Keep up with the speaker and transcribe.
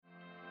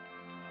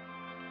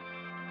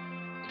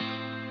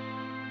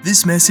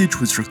This message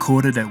was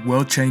recorded at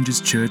World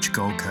Changers Church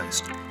Gold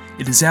Coast.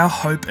 It is our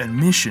hope and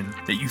mission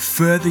that you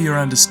further your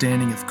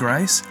understanding of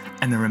grace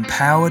and are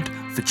empowered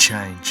for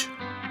change.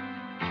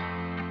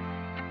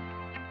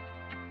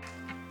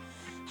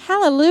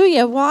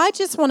 Hallelujah. Well, I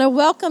just want to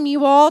welcome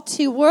you all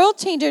to World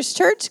Changers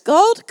Church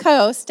Gold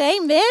Coast.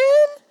 Amen.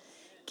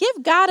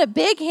 Give God a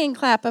big hand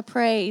clap of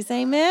praise.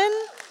 Amen.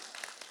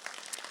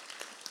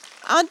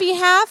 On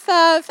behalf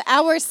of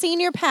our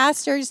senior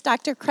pastors,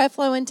 Dr.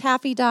 Creflo and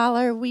Taffy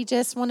Dollar, we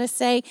just want to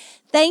say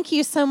thank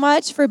you so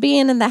much for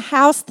being in the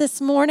house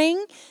this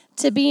morning,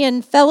 to be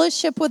in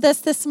fellowship with us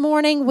this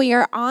morning. We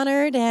are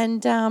honored,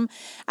 and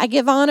I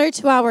give honor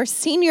to our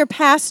senior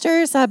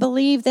pastors. I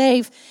believe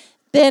they've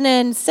been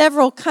in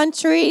several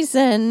countries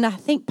and I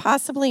think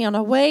possibly on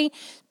a way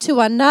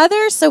to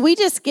another. So we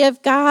just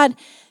give God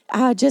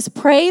just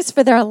praise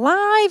for their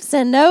lives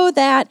and know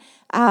that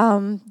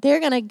they're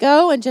going to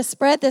go and just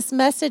spread this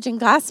message and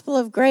gospel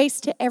of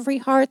grace to every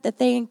heart that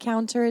they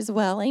encounter as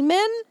well.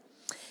 Amen?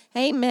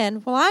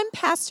 Amen. Well, I'm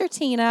Pastor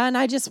Tina, and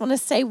I just want to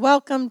say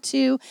welcome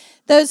to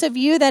those of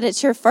you that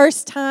it's your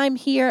first time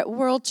here at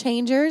World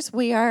Changers.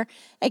 We are,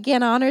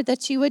 again, honored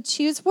that you would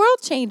choose World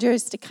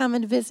Changers to come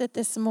and visit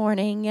this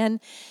morning. And,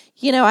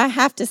 you know, I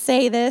have to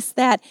say this,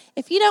 that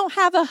if you don't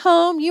have a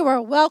home, you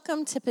are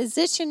welcome to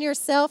position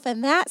yourself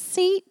in that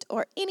seat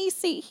or any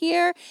seat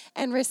here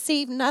and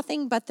receive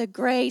nothing but the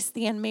grace,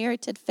 the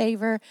unmerited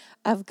favor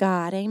of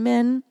God.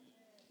 Amen.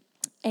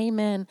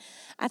 Amen.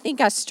 I think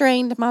I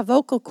strained my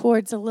vocal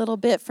cords a little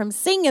bit from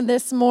singing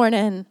this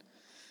morning.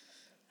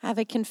 I have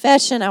a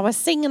confession. I was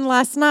singing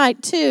last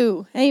night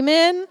too.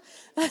 Amen.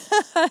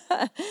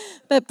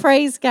 But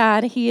praise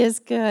God. He is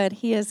good.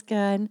 He is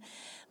good.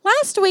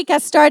 Last week I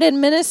started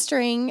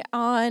ministering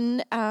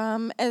on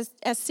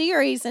a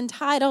series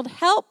entitled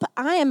Help,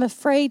 I Am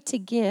Afraid to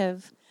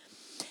Give.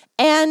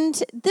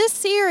 And this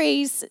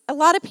series, a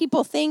lot of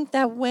people think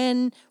that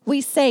when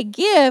we say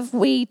give,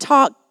 we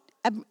talk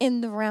in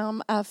the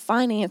realm of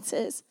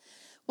finances.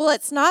 Well,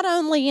 it's not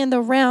only in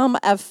the realm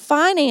of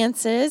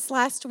finances.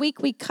 Last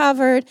week we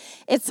covered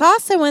it's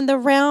also in the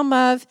realm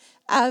of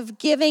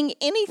giving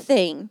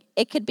anything.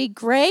 It could be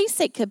grace,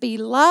 it could be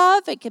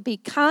love, it could be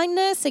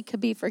kindness, it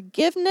could be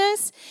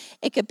forgiveness,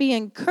 it could be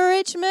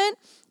encouragement,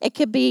 it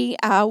could be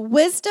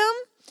wisdom,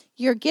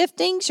 your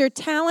giftings, your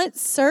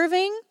talents,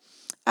 serving.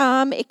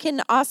 It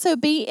can also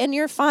be in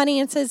your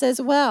finances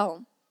as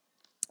well.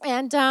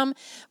 And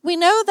we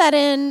know that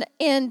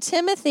in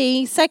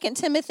Timothy, 2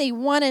 Timothy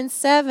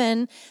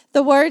 1:7,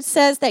 the word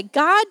says that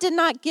God did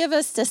not give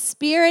us the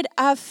spirit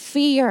of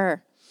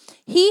fear.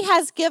 He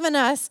has given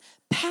us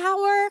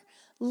power,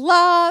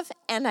 love,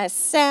 and a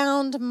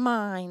sound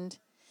mind.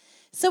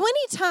 So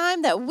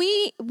anytime that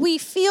we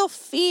feel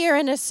fear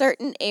in a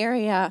certain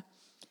area,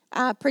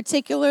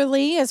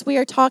 particularly as we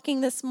are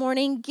talking this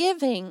morning,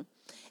 giving,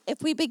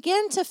 if we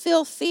begin to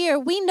feel fear,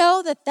 we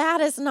know that that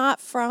is not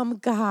from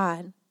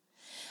God.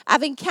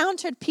 I've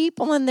encountered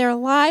people in their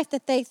life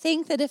that they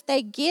think that if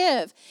they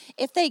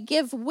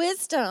give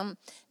wisdom,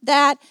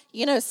 that,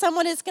 you know,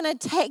 someone is going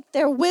to take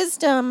their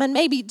wisdom and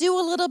maybe do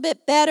a little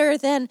bit better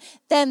than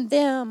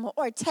them,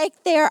 or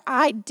take their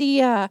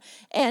idea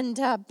and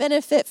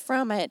benefit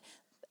from it.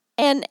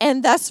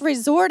 And thus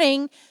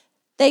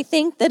they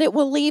think that it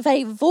will leave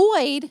a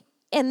void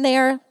in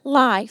their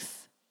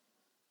life.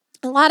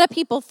 A lot of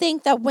people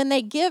think that when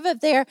they give of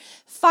their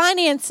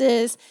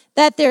finances,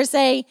 that there's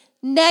a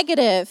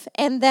negative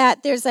and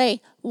that there's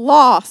a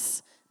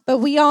loss. But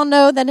we all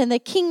know that in the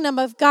kingdom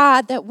of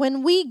God, that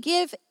when we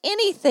give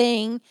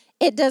anything,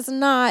 it does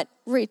not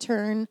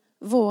return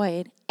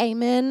void.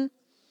 Amen.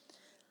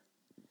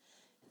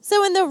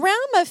 So in the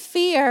realm of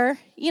fear,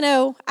 you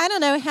know, I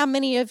don't know how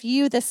many of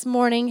you this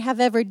morning have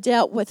ever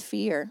dealt with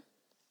fear.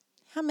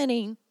 How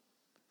many?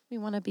 We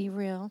want to be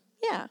real.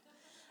 Yeah.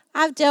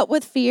 I've dealt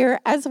with fear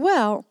as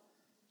well.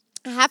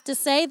 I have to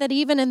say that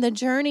even in the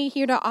journey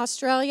here to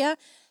Australia,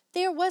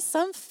 there was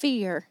some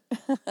fear,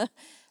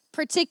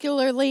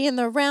 particularly in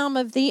the realm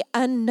of the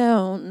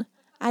unknown.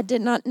 I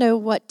did not know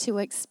what to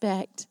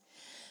expect.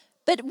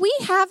 But we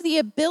have the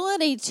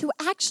ability to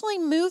actually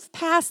move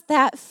past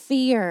that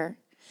fear.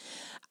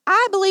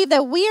 I believe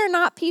that we are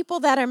not people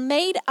that are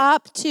made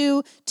up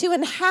to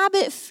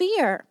inhabit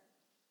fear.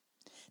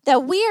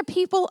 That we are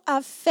people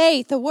of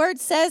faith. The word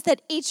says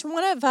that each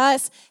one of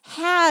us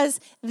has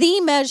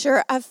the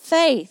measure of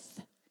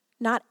faith.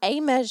 Not a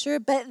measure,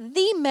 but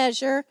the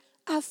measure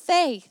of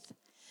faith.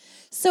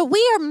 So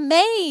we are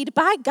made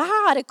by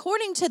God,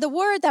 according to the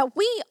word, that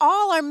we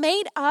all are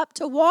made up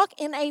to walk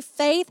in a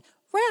faith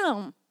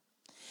realm.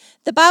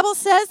 The Bible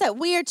says that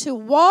we are to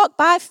walk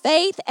by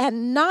faith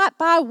and not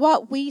by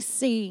what we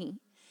see.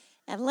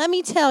 And let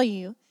me tell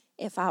you,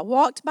 if I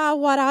walked by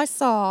what I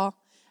saw,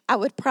 I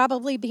would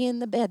probably be in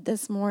the bed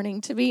this morning,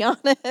 to be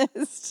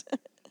honest.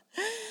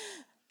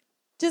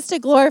 Just to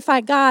glorify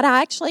God,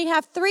 I actually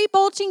have 3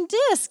 bulging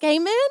discs.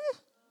 Amen?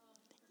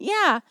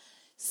 Yeah.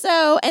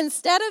 So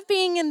instead of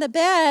being in the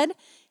bed,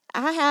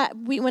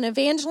 we went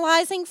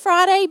evangelizing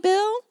Friday,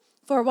 Bill,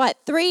 for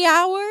 3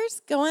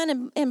 hours,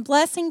 going and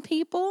blessing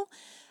people.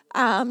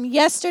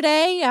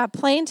 Yesterday,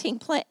 planting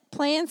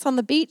plants on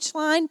the beach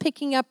line,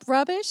 picking up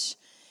rubbish,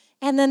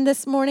 and then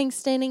this morning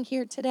standing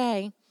here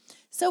today.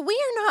 So we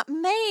are not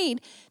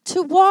made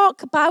to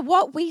walk by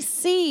what we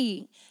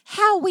see,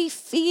 how we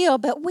feel,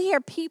 but we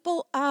are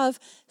people of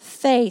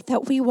faith,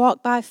 that we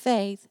walk by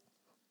faith.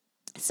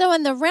 So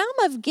in the realm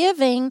of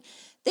giving,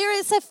 there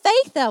is a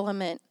faith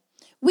element.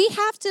 We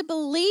have to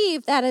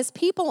believe that as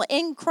people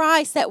in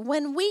Christ, that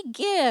when we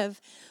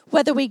give,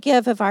 whether we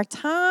give of our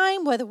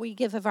time, whether we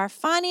give of our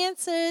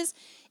finances,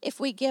 if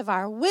we give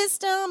our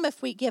wisdom,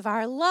 if we give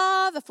our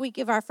love, if we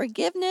give our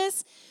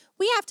forgiveness,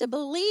 we have to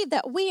believe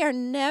that we are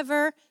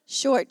never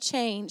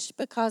shortchanged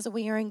because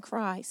we are in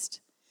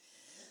Christ.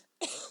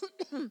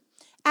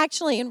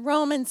 Actually, in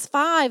Romans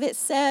 5, it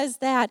says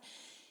that,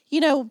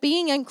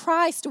 being in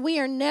Christ, we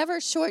are never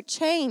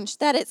shortchanged,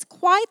 that it's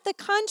quite the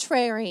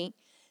contrary.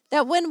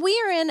 That when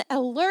we are in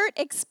alert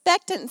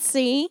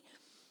expectancy,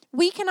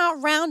 we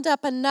cannot round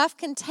up enough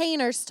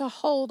containers to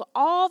hold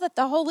all that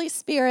the Holy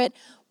Spirit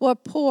will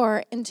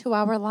pour into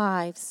our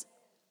lives.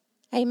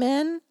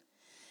 Amen?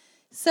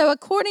 So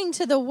according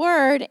to the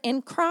word,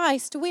 in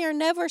Christ, we are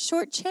never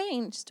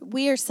shortchanged.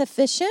 We are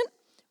sufficient.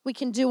 We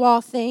can do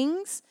all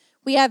things.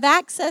 We have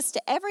access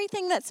to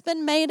everything that's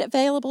been made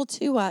available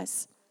to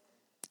us,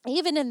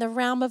 even in the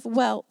realm of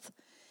wealth.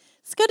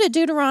 Let's go to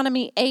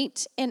Deuteronomy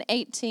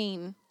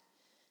 8:18.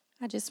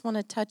 I just want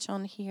to touch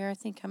on here. I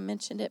think I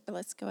mentioned it, but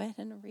let's go ahead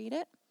and read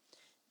it.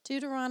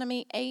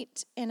 Deuteronomy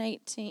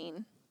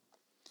 8:18.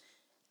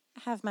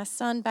 I have my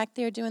son back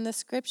there doing the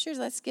scriptures.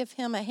 Let's give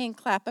him a hand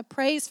clap of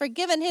praise for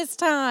giving his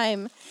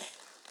time.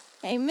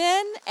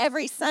 Amen.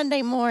 Every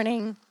Sunday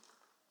morning.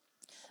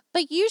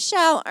 But you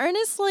shall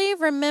earnestly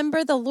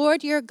remember the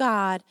Lord your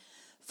God,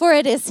 for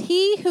it is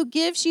he who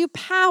gives you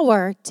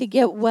power to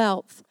get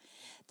wealth,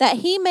 that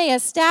he may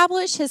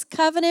establish his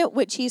covenant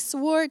which he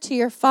swore to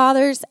your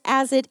fathers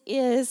as it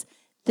is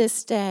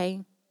this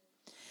day.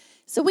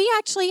 So we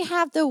actually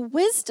have the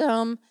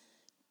wisdom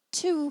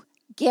to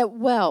get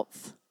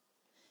wealth.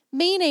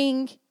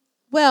 Meaning,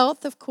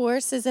 wealth, of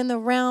course, is in the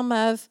realm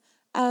of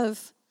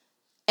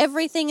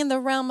everything in the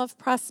realm of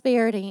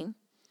prosperity.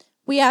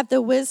 We have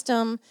the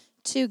wisdom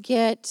to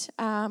get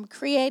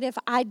creative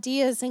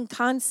ideas and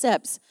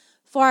concepts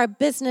for our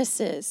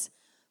businesses,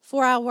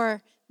 for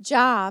our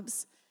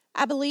jobs.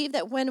 I believe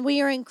that when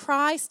we are in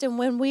Christ and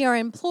when we are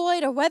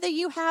employed, or whether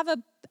you have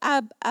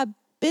a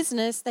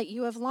business that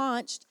you have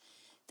launched,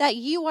 that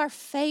you are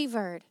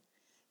favored.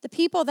 The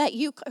people that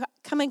you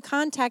come in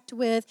contact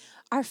with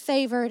are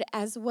favored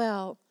as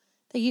well,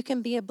 that you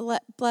can be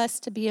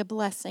blessed to be a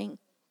blessing.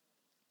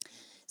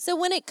 So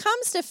when it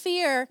comes to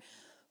fear,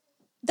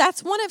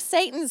 that's one of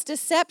Satan's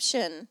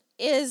deception,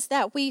 is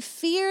that we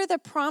fear the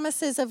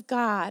promises of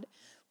God.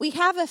 We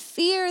have a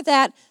fear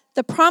that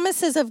the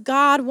promises of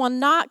God will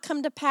not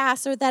come to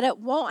pass, or that it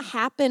won't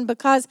happen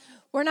because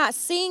we're not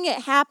seeing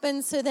it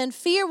happen. So then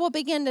fear will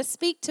begin to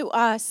speak to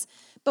us.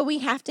 But we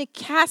have to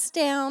cast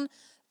down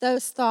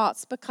those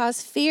thoughts,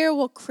 because fear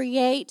will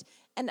create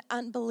an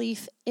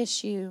unbelief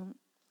issue.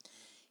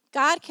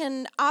 God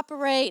can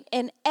operate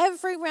in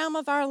every realm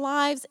of our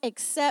lives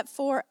except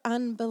for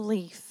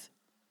unbelief.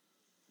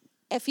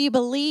 If you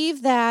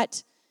believe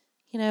that,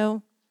 you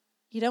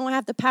don't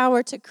have the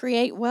power to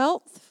create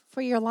wealth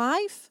for your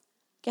life,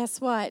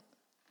 guess what?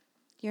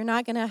 You're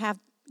not going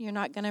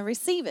to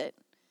receive it.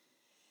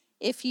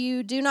 If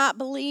you do not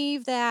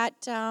believe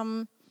that,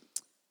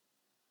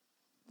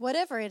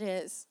 whatever it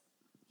is,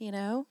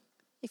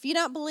 if you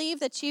don't believe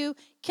that you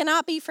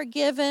cannot be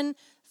forgiven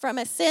from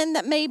a sin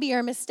that maybe or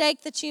a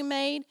mistake that you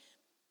made,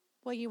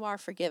 well, you are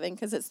forgiven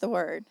because it's the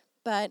word.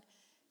 But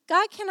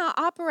God cannot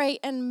operate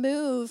and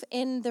move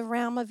in the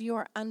realm of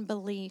your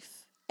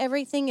unbelief.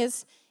 Everything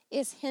is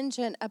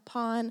hingent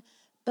upon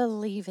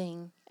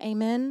believing.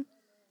 Amen.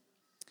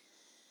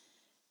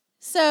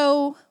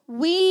 So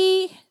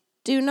we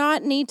do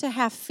not need to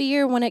have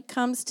fear when it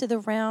comes to the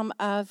realm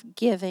of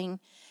giving.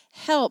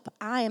 Help,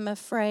 I am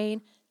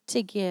afraid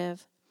to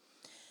give.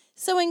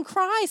 So in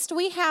Christ,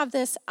 we have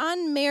this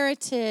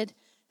unmerited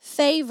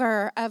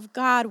favor of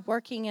God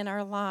working in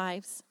our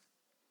lives.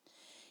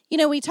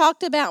 We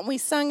talked about, we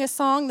sung a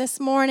song this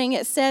morning.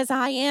 It says,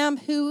 I am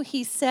who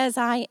he says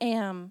I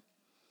am.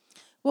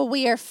 Well,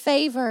 we are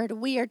favored.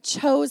 We are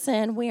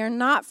chosen. We are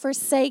not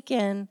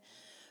forsaken.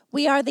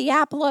 We are the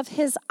apple of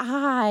his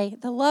eye,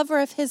 the lover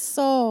of his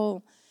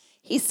soul.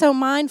 He's so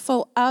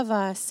mindful of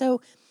us. So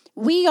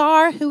we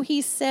are who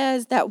he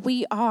says that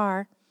we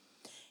are.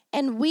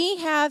 And we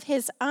have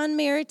his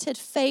unmerited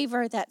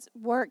favor that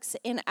works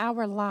in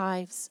our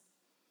lives.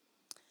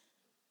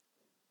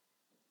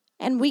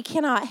 And we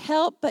cannot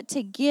help but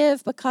to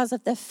give because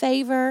of the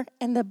favor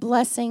and the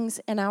blessings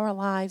in our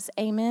lives.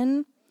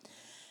 Amen.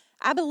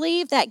 I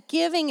believe that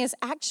giving is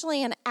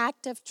actually an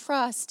act of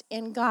trust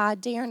in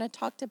God. Darren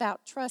talked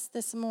about trust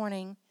this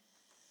morning.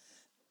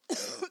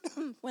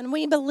 When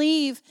we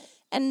believe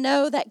and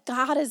know that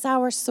God is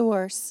our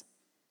source,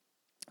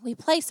 we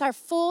place our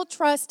full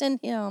trust in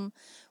him.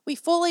 We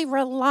fully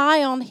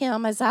rely on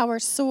him as our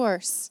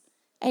source.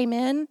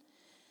 Amen.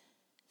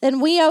 then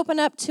we open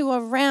up to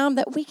a realm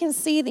that we can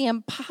see the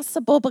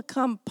impossible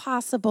become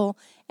possible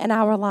in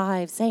our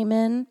lives.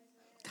 Amen?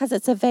 Because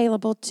it's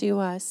available to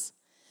us.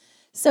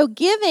 So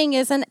giving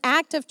is an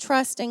act of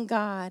trust in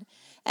God.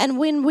 And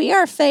when we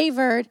are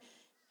favored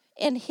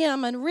in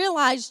Him and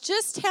realize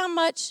just how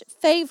much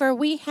favor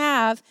we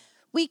have,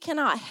 we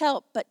cannot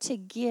help but to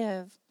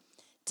give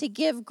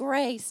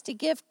grace, to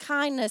give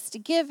kindness, to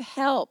give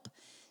help,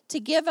 to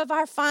give of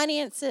our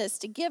finances,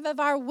 to give of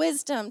our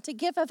wisdom, to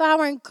give of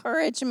our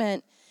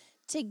encouragement,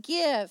 to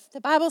give. The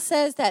Bible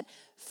says that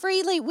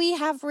freely we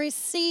have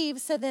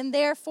received, so then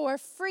therefore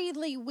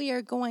freely we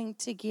are going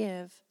to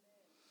give.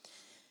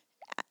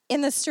 In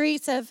the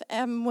streets of,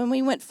 when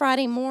we went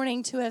Friday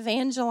morning to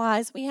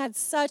evangelize, we had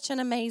such an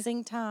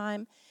amazing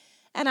time.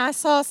 And I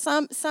saw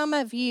some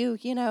of you,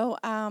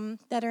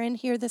 that are in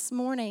here this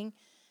morning,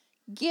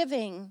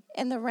 giving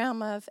in the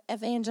realm of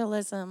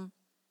evangelism.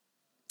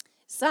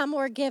 Some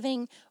were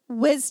giving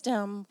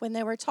wisdom when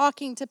they were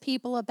talking to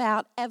people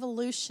about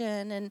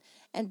evolution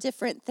and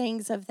different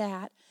things of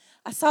that.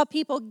 I saw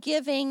people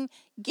giving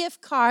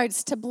gift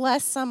cards to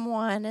bless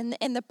someone,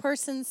 and the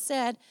person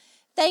said,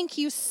 "Thank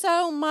you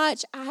so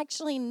much. I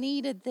actually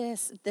needed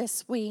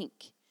this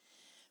week."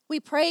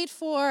 We prayed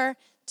for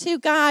 2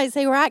 guys.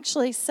 They were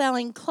actually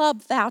selling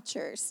club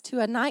vouchers to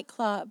a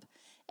nightclub,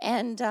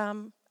 and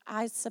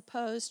I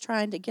suppose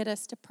trying to get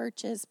us to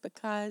purchase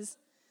because,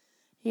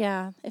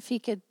 if he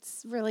could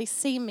really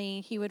see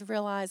me, he would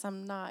realize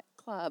I'm not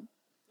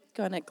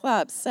going to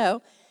clubs.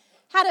 So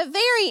had a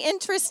very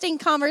interesting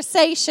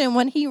conversation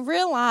when he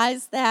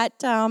realized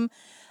that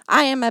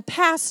I am a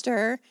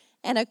pastor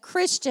and a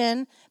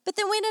Christian, but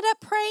then we ended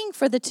up praying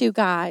for the 2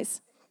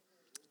 guys.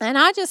 And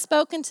I just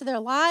spoke into their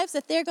lives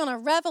that they're going to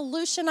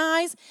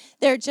revolutionize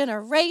their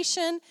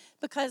generation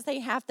because they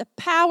have the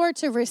power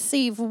to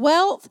receive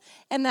wealth,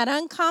 and that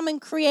uncommon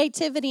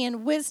creativity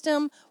and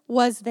wisdom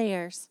was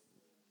theirs,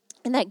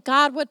 and that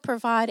God would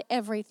provide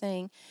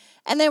everything.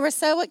 And they were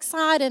so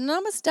excited and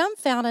almost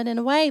dumbfounded in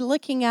a way,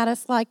 looking at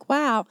us like,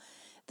 wow,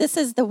 this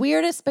is the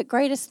weirdest but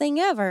greatest thing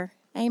ever.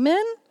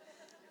 Amen?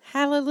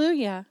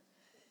 Hallelujah.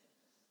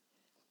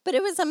 But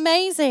it was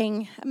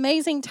amazing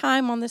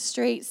time on the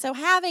street. So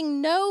having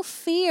no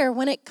fear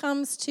when it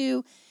comes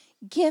to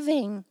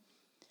giving,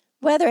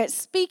 whether it's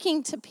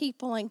speaking to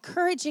people,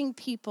 encouraging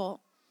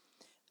people.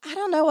 I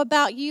don't know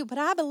about you, but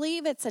I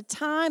believe it's a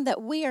time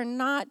that we are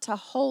not to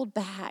hold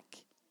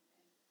back.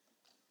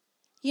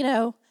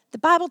 The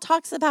Bible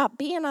talks about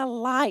being a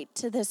light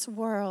to this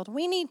world.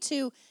 We need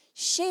to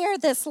share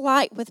this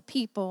light with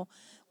people.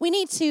 We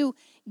need to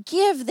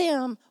give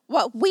them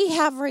what we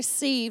have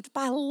received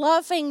by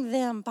loving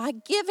them, by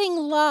giving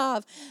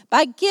love,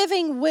 by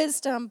giving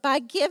wisdom, by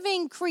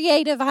giving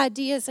creative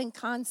ideas and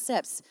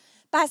concepts,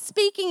 by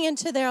speaking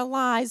into their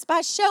lives,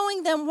 by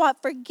showing them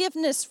what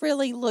forgiveness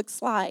really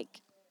looks like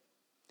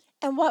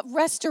and what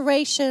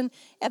restoration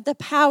of the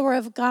power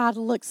of God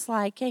looks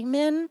like.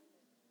 Amen?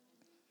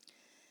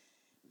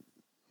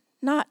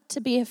 Not to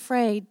be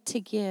afraid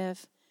to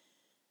give.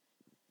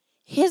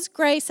 His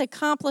grace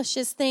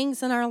accomplishes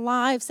things in our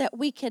lives that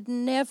we could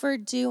never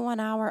do on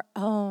our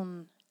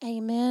own.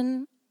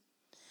 Amen.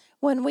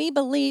 When we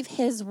believe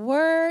His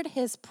word,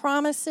 His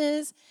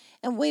promises,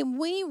 and when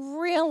we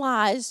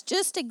realize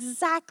just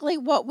exactly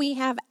what we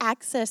have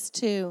access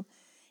to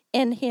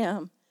in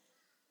Him,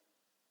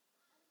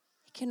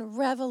 it can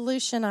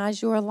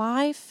revolutionize your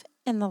life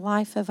and the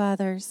life of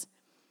others.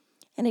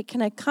 And it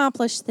can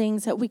accomplish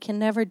things that we can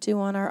never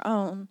do on our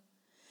own.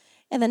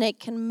 And then it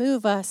can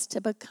move us to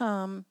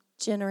become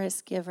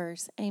generous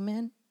givers.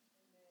 Amen.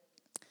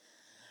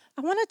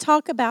 I want to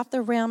talk about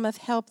the realm of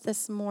help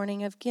this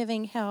morning, of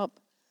giving help.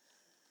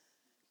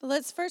 But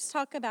let's first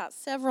talk about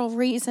several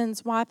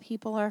reasons why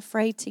people are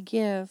afraid to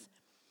give.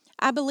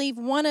 I believe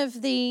one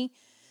of the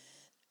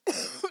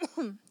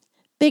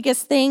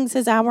biggest things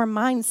is our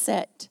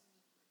mindset.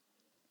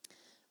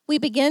 We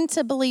begin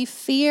to believe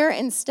fear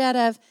instead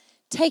of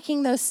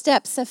taking those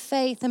steps of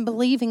faith and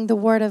believing the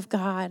Word of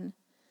God.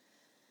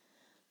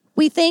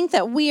 We think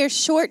that we are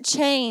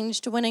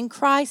shortchanged when in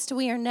Christ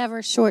we are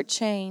never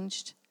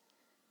shortchanged.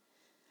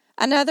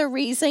 Another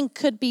reason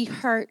could be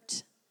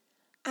hurt.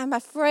 I'm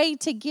afraid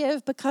to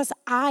give because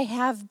I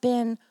have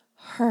been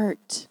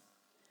hurt.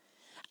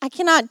 I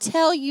cannot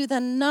tell you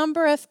the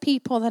number of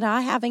people that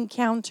I have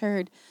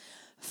encountered,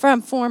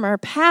 from former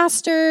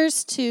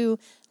pastors to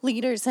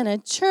leaders in a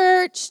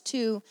church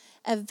to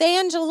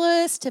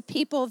evangelists to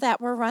people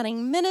that were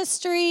running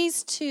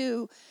ministries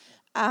to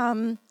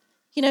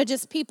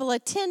just people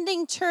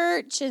attending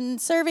church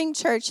and serving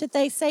church, that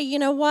they say, you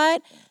know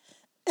what,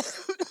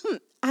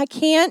 I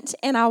can't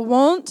and I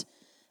won't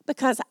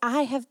because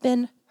I have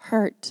been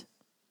hurt.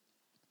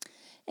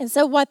 And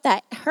so what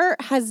that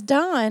hurt has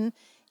done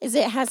is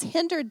it has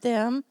hindered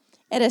them,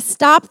 it has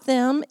stopped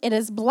them, it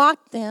has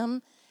blocked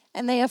them,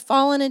 and they have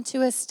fallen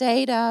into a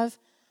state of,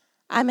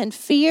 I'm in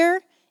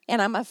fear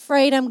and I'm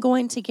afraid I'm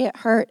going to get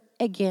hurt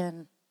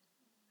again.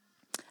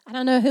 I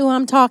don't know who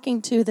I'm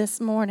talking to this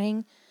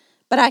morning,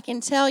 but I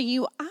can tell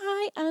you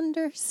I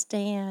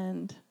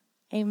understand.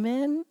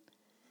 Amen?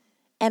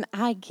 And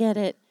I get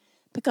it,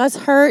 because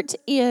hurt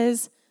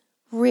is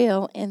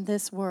real in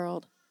this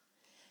world.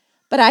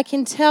 But I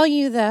can tell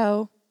you,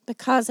 though,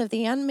 because of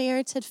the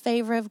unmerited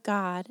favor of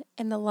God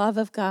and the love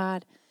of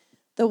God,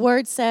 the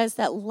word says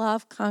that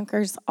love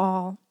conquers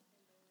all.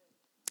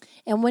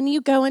 And when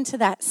you go into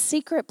that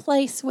secret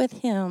place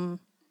with him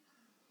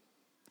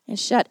and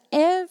shut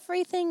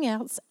everything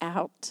else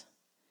out,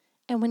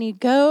 and when you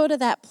go to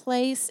that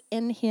place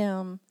in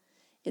him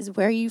is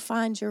where you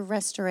find your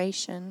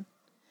restoration.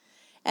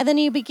 And then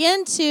you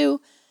begin to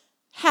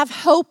have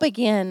hope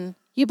again.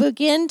 You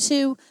begin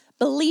to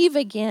believe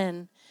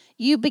again.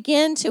 You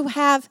begin to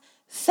have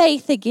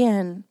faith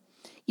again.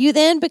 You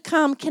then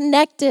become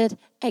connected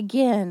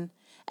again.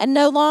 And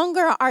no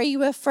longer are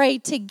you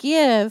afraid to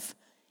give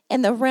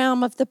in the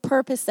realm of the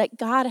purpose that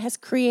God has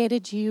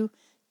created you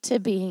to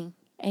be.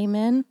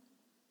 Amen.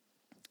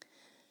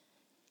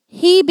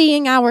 He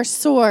being our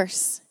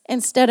source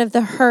instead of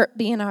the hurt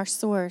being our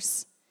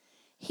source.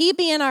 He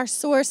being our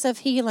source of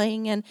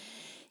healing. And,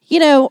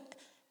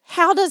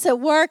 how does it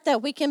work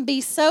that we can be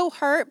so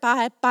hurt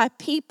by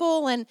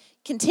people and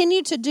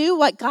continue to do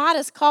what God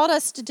has called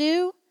us to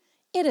do?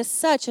 It is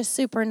such a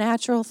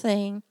supernatural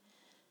thing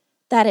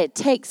that it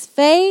takes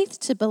faith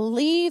to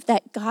believe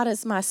that God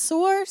is my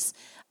source.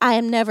 I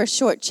am never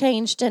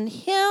shortchanged in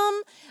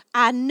him.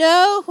 I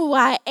know who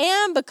I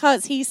am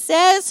because he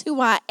says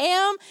who I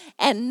am,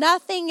 and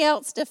nothing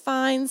else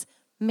defines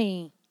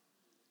me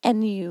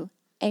and you.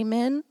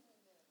 Amen?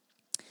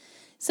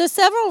 So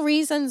several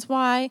reasons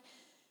why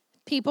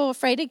people are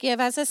afraid to give,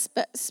 as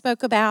I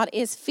spoke about,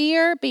 is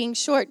fear, being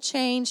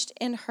shortchanged,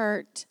 and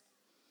hurt.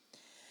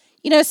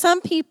 Some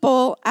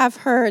people I've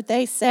heard,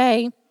 they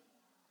say,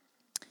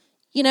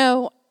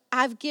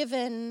 I've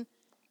given,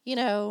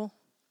 5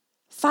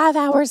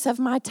 hours of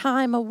my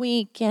time a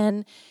week,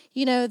 and,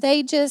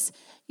 they just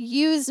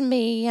use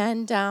me,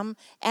 and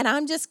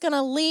I'm just going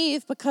to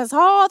leave because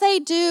all they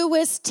do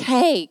is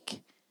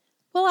take.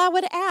 Well, I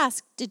would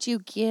ask, did you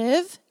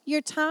give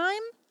your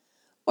time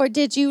or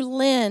did you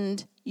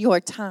lend your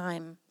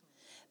time?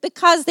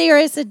 Because there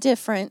is a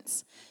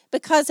difference.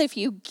 Because if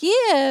you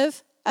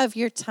give of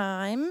your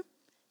time,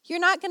 you're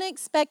not going to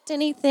expect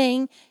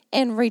anything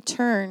in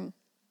return.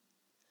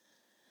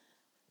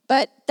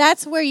 But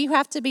that's where you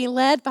have to be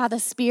led by the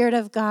Spirit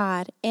of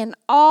God. In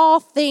all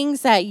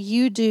things that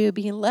you do,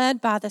 be led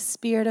by the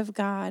Spirit of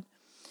God.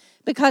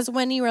 Because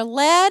when you are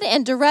led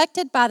and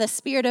directed by the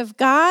Spirit of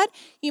God,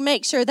 you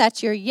make sure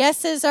that your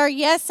yeses are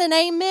yes and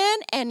amen,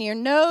 and your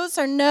no's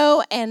are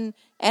no and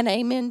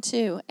amen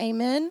too.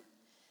 Amen?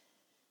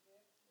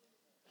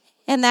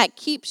 And that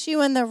keeps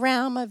you in the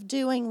realm of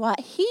doing what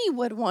he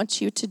would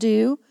want you to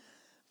do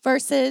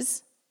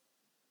versus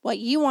what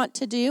you want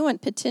to do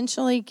and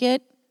potentially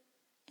get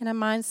in a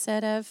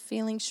mindset of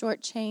feeling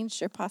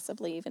shortchanged or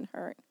possibly even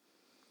hurt.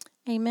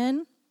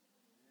 Amen?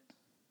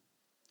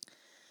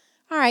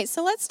 All right,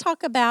 so let's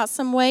talk about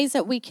some ways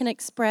that we can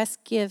express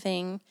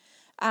giving.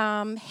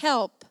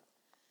 Help.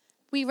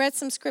 We read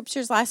some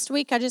scriptures last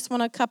week. I just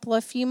want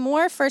a few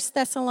more. 1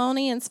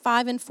 Thessalonians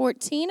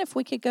 5:14, if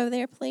we could go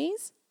there,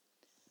 please.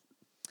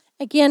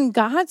 Again,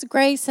 God's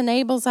grace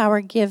enables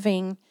our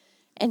giving,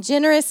 and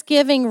generous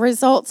giving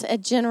results a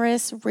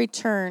generous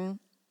return.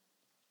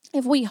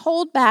 If we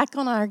hold back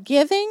on our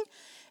giving,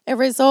 it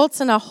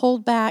results in a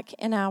holdback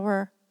in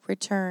our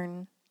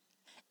return.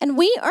 And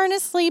we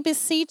earnestly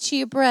beseech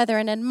you,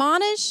 brethren,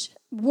 admonish,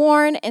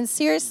 warn, and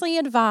seriously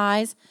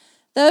advise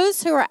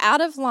those who are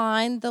out of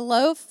line, the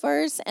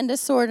loafers and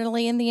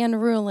disorderly and the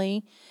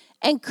unruly.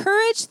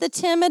 Encourage the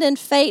timid and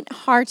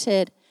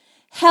faint-hearted.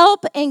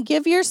 Help and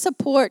give your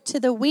support to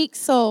the weak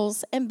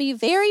souls, and be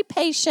very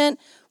patient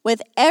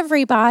with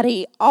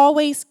everybody,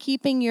 always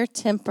keeping your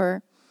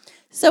temper.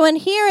 So in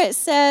here it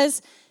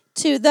says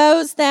to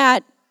those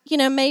that,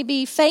 may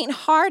be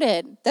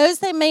faint-hearted, those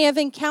that may have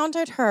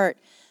encountered hurt,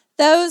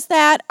 those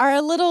that are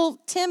a little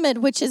timid,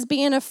 which is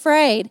being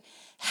afraid,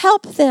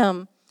 help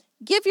them.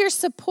 Give your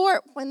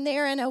support when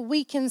they're in a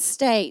weakened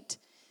state.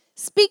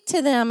 Speak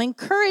to them,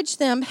 encourage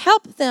them,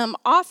 help them,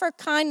 offer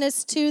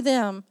kindness to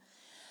them.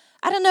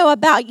 I don't know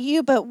about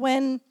you, but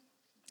when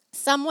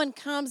someone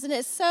comes, and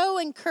it's so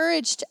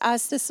encouraged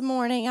us this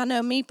morning, I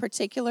know me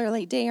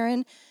particularly,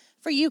 Darren,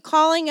 for you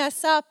calling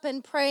us up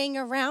and praying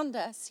around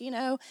us,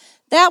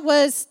 that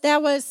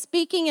was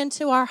speaking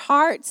into our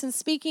hearts and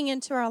speaking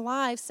into our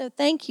lives. So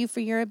thank you for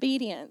your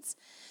obedience.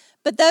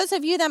 But those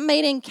of you that may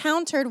have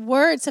encountered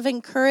words of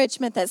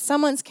encouragement, that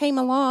someone's came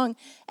along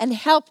and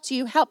helped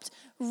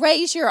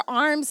raise your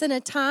arms in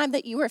a time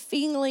that you were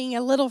feeling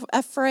a little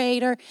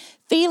afraid or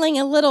feeling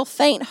a little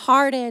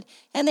faint-hearted,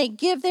 and they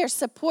give their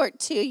support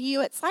to you,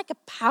 it's like a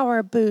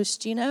power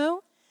boost, we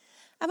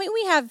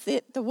have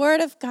the Word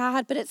of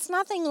God, but it's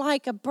nothing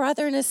like a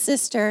brother and a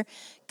sister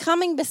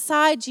coming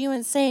beside you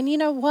and saying, you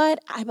know what,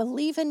 I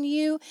believe in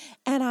you,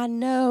 and I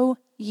know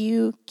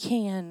you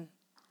can.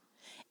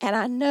 And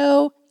I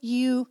know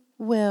you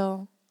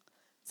will.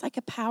 It's like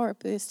a power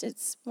boost.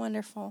 It's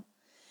wonderful.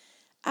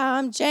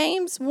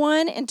 James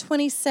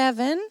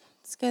 1:27.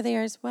 Let's go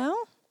there as well.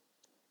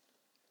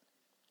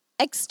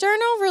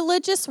 External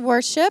religious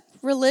worship,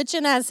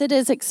 religion as it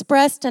is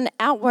expressed in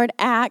outward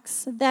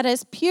acts, that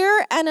is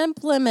pure and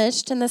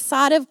unblemished in the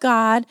sight of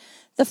God,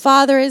 the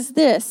Father, is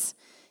this: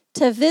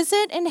 to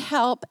visit and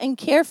help and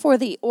care for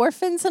the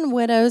orphans and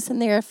widows in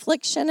their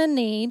affliction and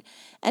need,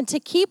 and to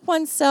keep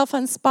oneself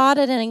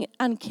unspotted and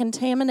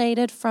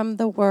uncontaminated from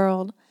the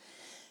world.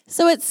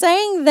 So it's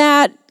saying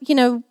that,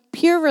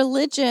 pure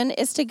religion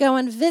is to go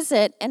and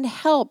visit and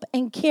help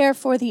and care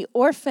for the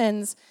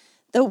orphans,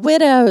 the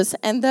widows,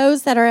 and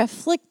those that are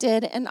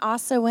afflicted and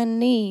also in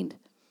need.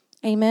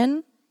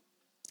 Amen?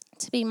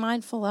 To be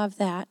mindful of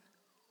that.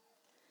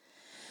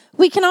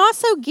 We can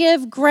also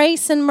give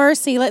grace and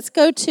mercy. Let's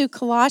go to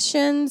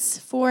Colossians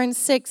 4 and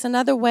 6,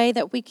 another way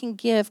that we can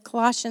give.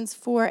 Colossians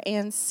 4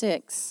 and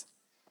 6.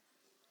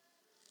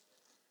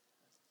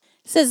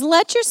 It says,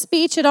 "Let your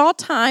speech at all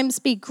times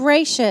be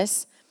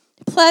gracious,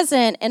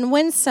 pleasant, and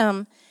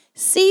winsome,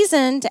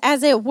 seasoned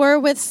as it were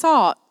with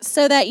salt,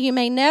 so that you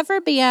may never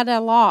be at a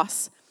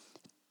loss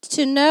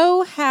to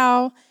know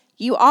how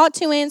you ought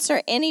to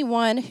answer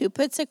anyone who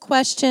puts a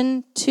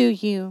question to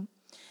you."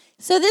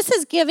 So this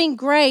is giving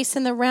grace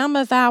in the realm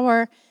of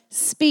our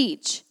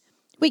speech.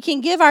 We can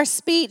give our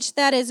speech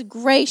that is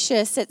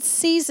gracious. It's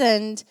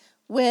seasoned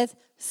with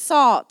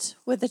salt,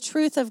 with the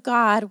truth of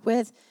God,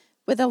 with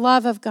the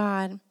love of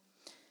God.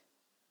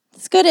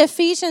 Let's go to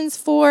Ephesians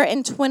 4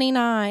 and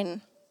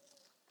 29.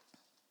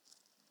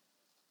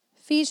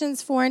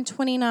 Ephesians 4 and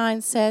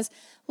 29 says,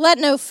 "Let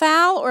no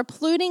foul or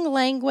polluting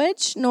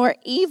language, nor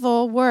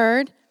evil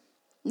word,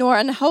 nor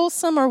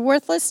unwholesome or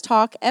worthless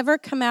talk ever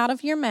come out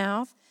of your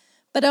mouth,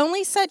 but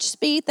only such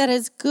speech that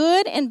is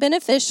good and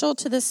beneficial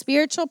to the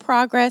spiritual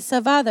progress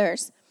of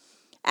others,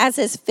 as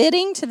is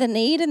fitting to the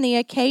need and the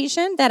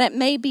occasion, that it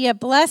may be a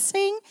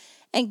blessing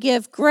and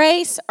give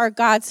grace or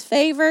God's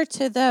favor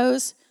to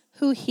those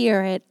who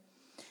hear it."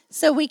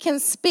 So we can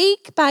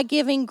speak by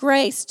giving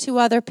grace to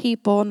other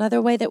people,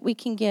 another way that we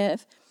can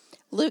give.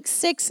 Luke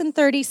 6 and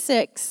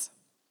 36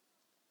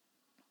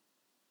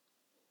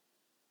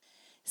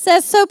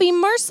 says, "So be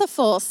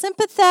merciful,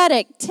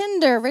 sympathetic,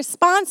 tender,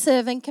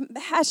 responsive, and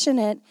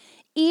compassionate,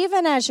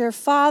 even as your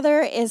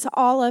Father is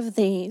all of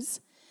these."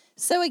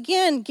 So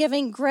again,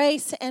 giving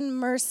grace and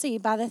mercy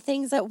by the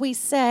things that we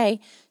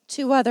say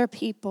to other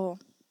people.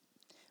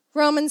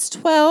 Romans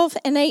 12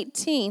 and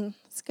 18.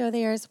 Let's go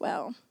there as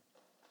well.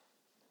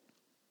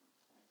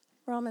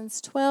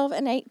 Romans 12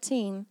 and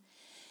 18.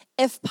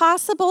 "If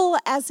possible,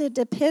 as it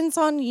depends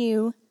on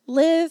you,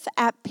 live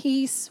at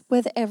peace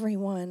with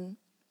everyone."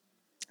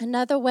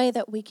 Another way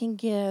that we can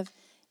give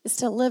is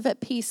to live at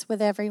peace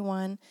with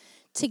everyone,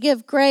 to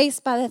give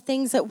grace by the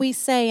things that we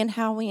say and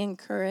how we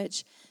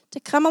encourage, to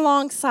come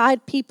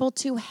alongside people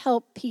to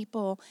help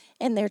people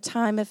in their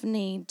time of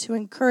need, to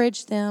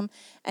encourage them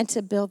and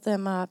to build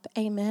them up.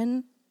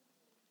 Amen.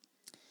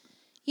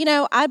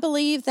 I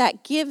believe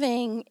that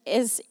giving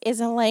is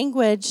a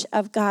language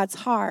of God's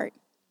heart.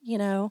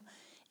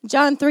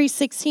 John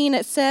 3:16,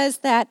 it says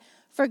that,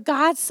 "For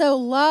God so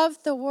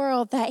loved the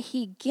world that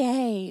he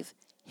gave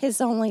his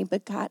only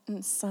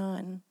begotten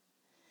Son."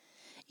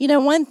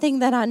 One thing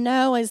that I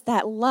know is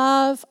that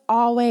love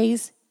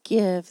always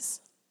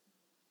gives.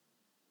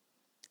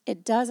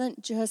 It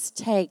doesn't just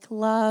take.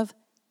 Love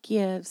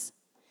gives.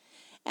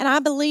 And I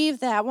believe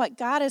that what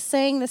God is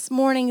saying this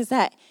morning is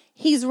that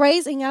he's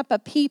raising up a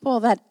people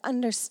that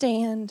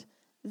understand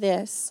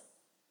this.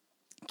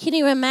 Can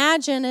you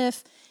imagine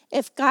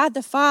if God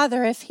the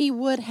Father, if he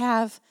would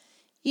have,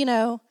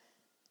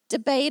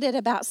 debated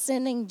about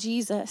sending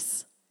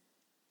Jesus,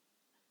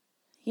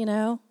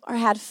 or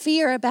had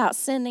fear about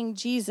sending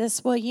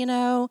Jesus?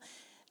 Well,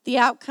 the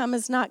outcome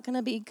is not going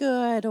to be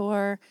good,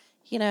 or,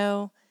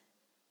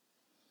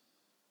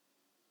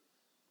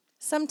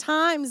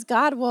 sometimes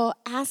God will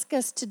ask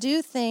us to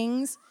do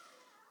things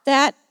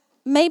that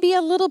may be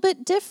a little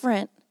bit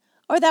different,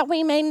 or that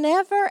we may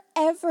never,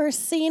 ever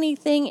see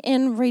anything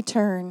in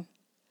return.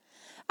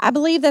 I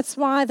believe that's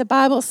why the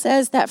Bible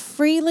says that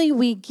freely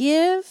we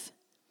give,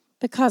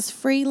 because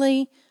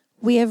freely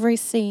we have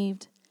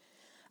received.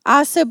 I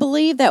also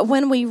believe that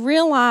when we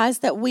realize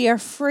that we are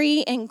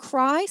free in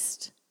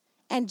Christ,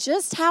 and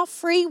just how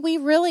free we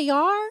really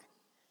are,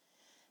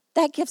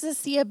 that gives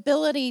us the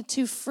ability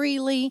to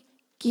freely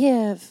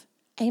give.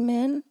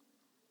 Amen?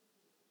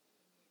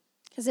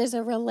 Because there's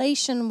a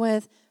relation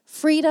with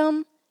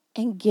freedom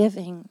and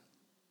giving.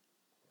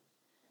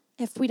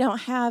 If we don't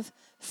have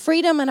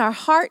freedom in our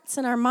hearts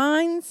and our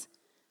minds,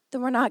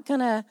 then we're not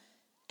going to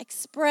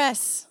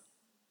express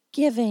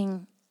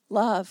giving,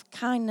 love,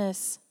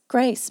 kindness,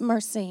 grace,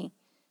 mercy.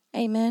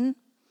 Amen?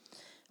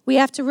 We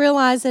have to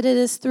realize that it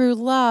is through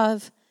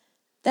love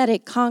that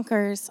it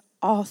conquers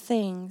all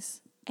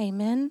things.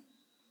 Amen?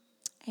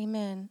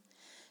 Amen.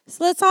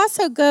 So let's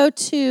also go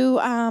to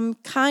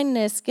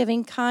kindness,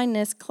 giving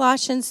kindness.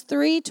 Colossians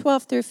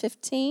 3:12 through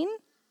 15.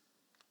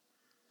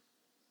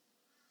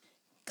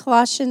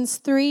 Colossians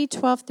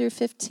 3:12 through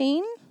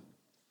 15.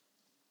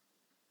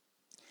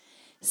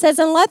 It says,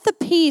 "And let the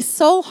peace,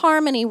 soul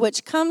harmony,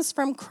 which comes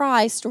from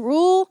Christ,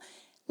 rule.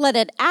 Let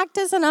it act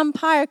as an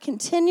umpire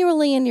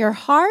continually in your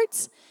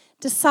hearts,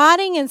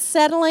 deciding and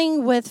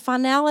settling with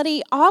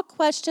finality all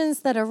questions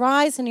that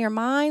arise in your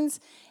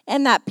minds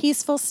in that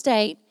peaceful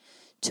state,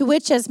 to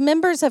which as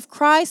members of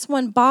Christ,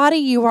 one body,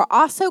 you are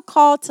also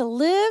called to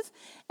live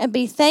and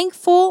be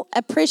thankful,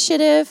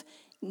 appreciative,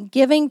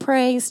 giving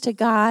praise to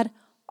God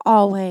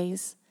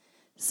always.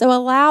 So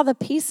allow the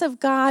peace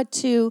of God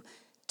to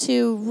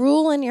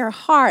rule in your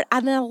heart.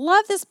 And I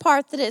love this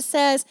part that it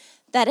says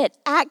that it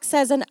acts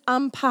as an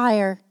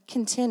umpire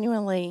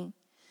continually.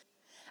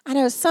 I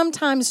know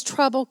sometimes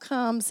trouble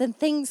comes and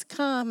things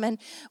come and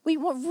we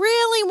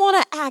really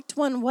want to act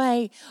one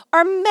way,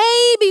 or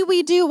maybe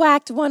we do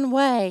act one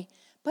way.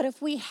 But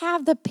if we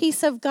have the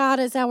peace of God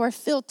as our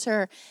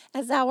filter,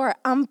 as our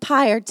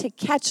umpire to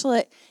catch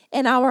it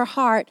in our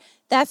heart,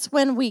 that's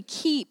when we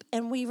keep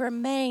and we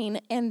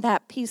remain in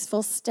that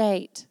peaceful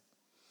state.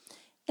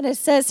 And it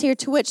says here,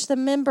 to which the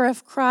member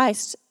of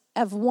Christ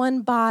of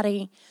one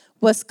body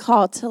was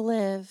called to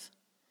live.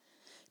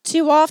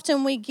 Too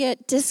often we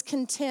get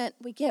discontent,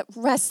 we get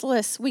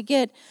restless, we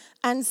get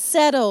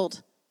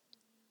unsettled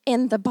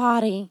in the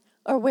body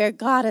or where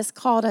God has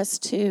called us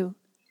to.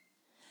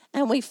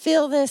 And we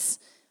feel this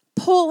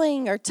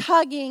pulling or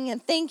tugging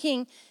and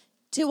thinking,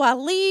 do I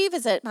leave?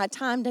 Is it my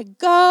time to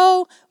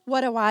go?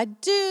 What do I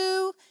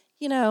do?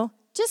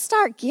 Just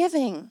start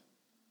giving.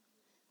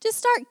 Just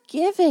start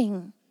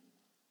giving.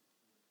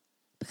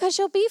 Because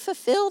you'll be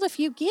fulfilled if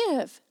you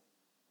give.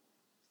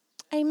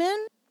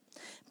 Amen?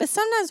 But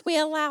sometimes we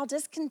allow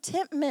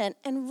discontentment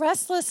and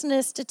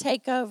restlessness to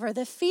take over,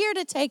 the fear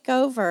to take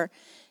over,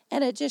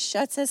 and it just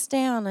shuts us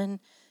down and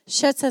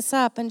shuts us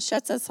up and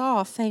shuts us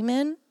off.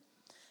 Amen?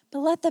 But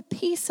let the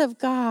peace of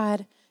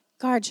God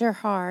guard your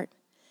heart.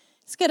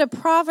 Let's go to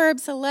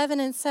Proverbs 11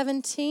 and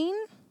 17.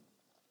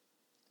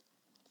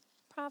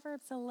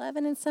 Proverbs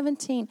 11 and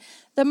 17.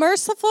 The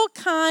merciful,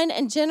 kind,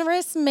 and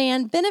generous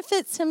man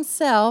benefits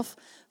himself,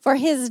 for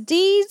his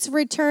deeds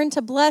return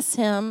to bless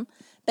him.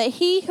 But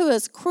he who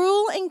is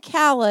cruel and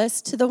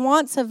callous to the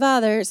wants of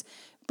others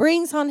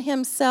brings on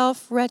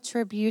himself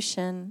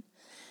retribution.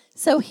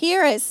 So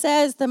here it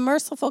says the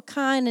merciful,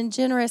 kind, and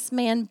generous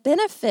man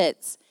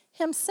benefits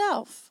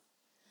himself.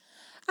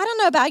 I don't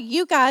know about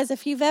you guys,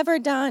 if you've ever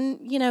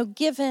done,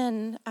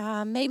 given,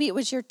 maybe it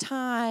was your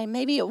time,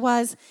 maybe it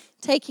was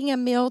taking a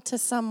meal to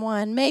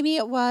someone, maybe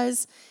it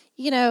was,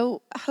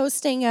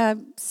 hosting a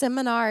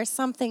seminar or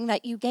something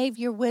that you gave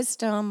your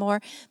wisdom, or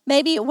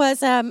maybe it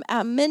was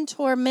a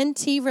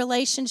mentor-mentee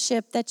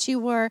relationship that you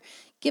were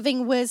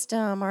giving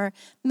wisdom, or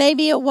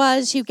maybe it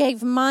was you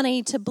gave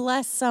money to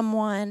bless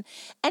someone.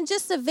 And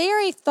just the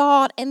very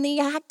thought and the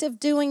act of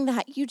doing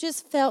that, you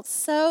just felt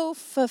so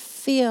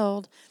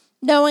fulfilled,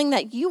 knowing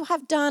that you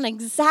have done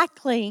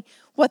exactly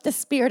what the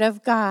Spirit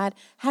of God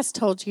has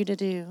told you to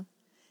do.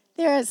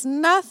 There is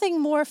nothing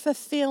more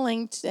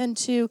fulfilling than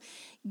to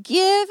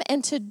give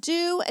and to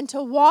do and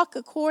to walk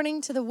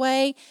according to the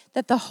way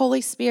that the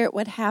Holy Spirit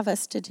would have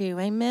us to do.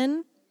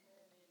 Amen?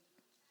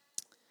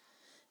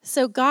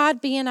 So God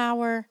being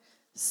our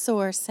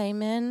source.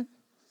 Amen?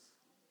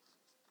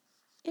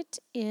 It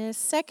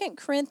is 2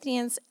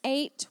 Corinthians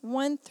 8,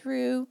 1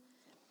 through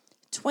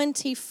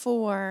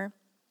 24.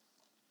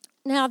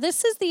 Now,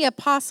 this is the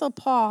Apostle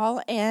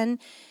Paul, and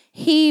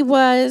he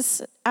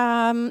was,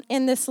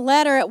 in this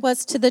letter, it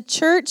was to the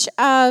church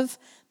of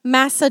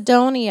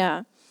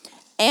Macedonia.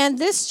 And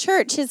this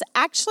church is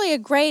actually a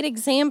great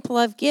example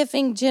of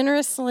giving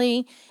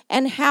generously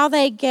and how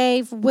they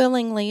gave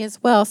willingly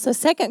as well. So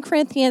 2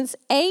 Corinthians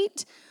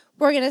 8,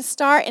 we're going to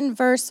start in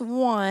verse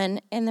 1,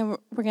 and then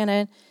we're going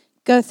to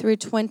go through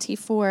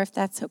 24, if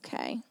that's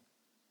okay.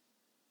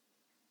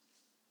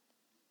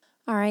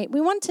 All right,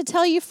 we want to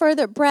tell you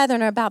further,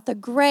 brethren, about the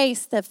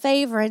grace, the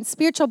favor, and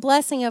spiritual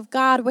blessing of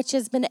God, which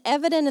has been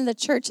evident in the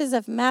churches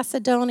of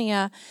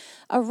Macedonia,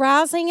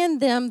 arousing in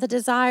them the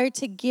desire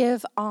to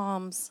give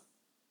alms.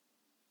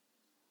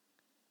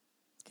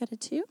 Let's go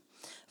to 2.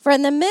 For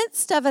in the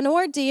midst of an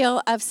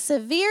ordeal of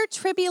severe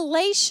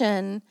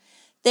tribulation,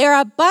 their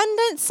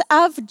abundance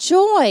of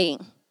joy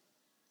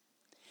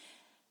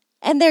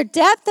and their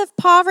depth of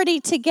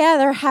poverty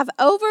together have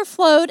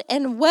overflowed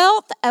in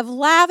wealth of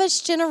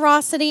lavish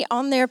generosity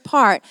on their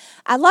part.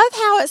 I love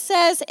how it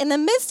says, in the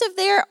midst of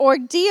their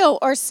ordeal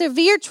or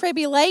severe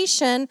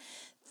tribulation,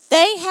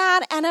 they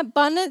had an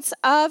abundance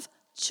of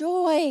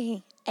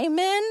joy.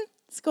 Amen?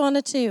 Let's go on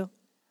to 2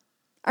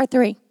 or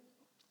 3.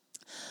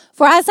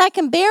 For as I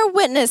can bear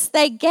witness,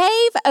 they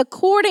gave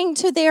according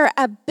to their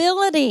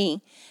ability,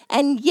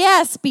 and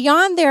yes,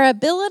 beyond their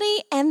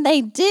ability, and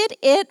they did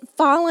it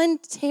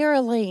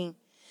voluntarily.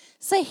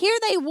 So here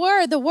they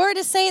were. The word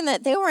is saying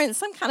that they were in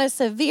some kind of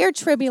severe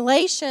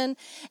tribulation,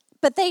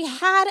 but they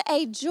had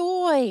a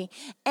joy,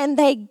 and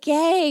they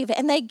gave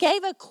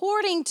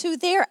according to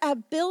their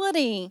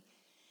ability.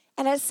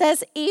 And it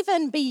says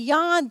even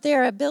beyond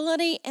their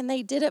ability, and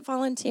they did it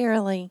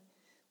voluntarily.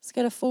 Let's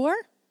go to 4.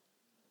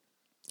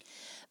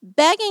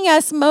 begging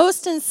us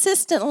most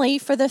insistently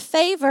for the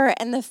favor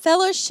and the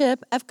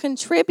fellowship of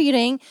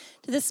contributing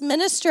to this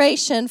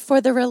ministration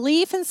for the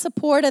relief and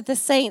support of the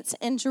saints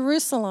in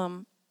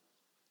Jerusalem.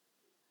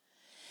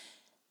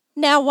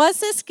 Now, was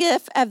this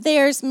gift of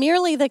theirs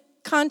merely the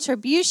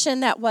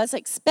contribution that was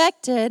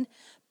expected,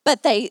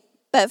 but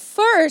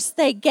first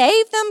they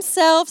gave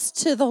themselves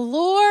to the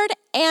Lord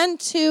and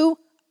to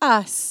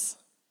us.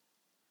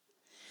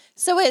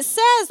 So it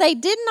says they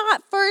did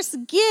not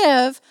first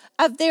give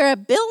of their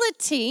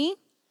ability,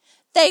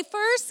 they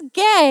first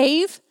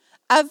gave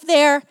of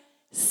their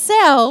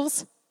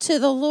selves to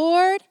the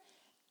Lord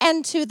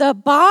and to the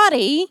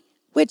body,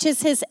 which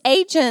is his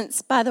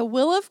agents by the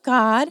will of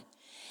God,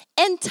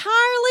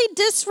 entirely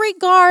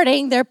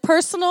disregarding their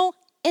personal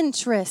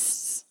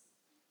interests.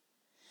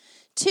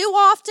 Too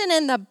often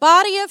in the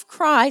body of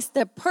Christ,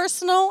 the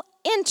personal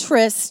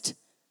interest,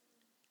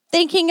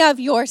 thinking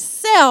of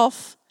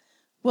yourself,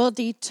 will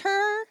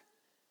deter,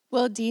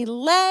 will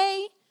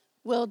delay,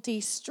 will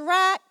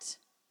distract,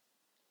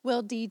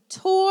 will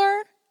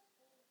detour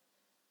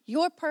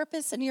your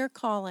purpose and your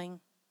calling.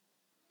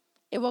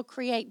 It will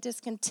create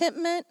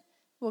discontentment,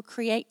 will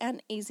create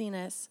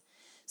uneasiness.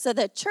 So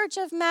the church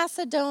of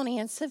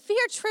Macedonia, in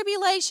severe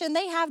tribulation,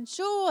 they have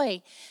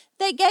joy.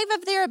 They gave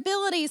of their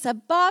abilities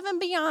above and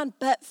beyond,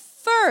 but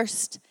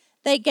first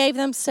they gave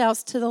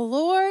themselves to the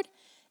Lord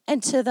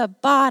and to the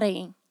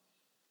body.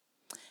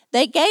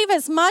 They gave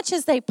as much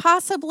as they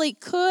possibly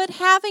could,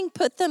 having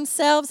put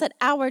themselves at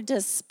our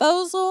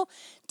disposal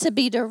to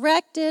be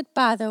directed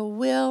by the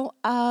will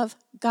of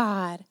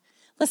God.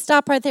 Let's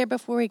stop right there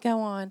before we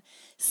go on.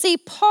 See,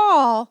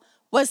 Paul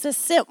was the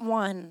sent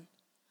one.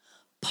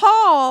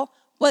 Paul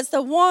was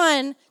the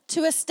one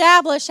to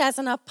establish as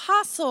an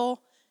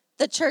apostle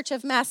the church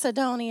of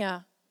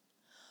Macedonia.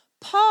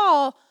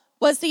 Paul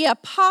was the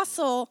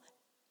apostle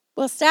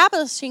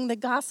establishing the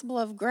gospel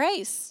of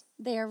grace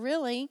there,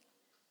 really.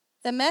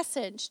 The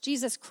message,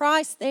 Jesus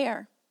Christ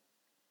there.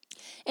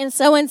 And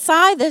so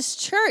inside this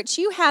church,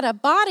 you had a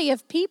body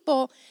of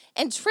people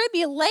in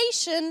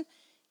tribulation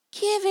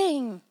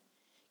giving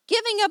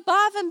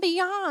above and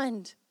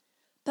beyond,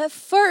 but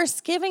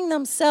first giving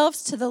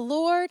themselves to the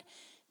Lord,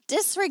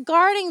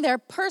 disregarding their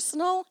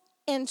personal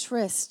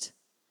interest,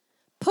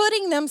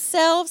 putting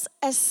themselves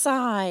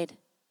aside,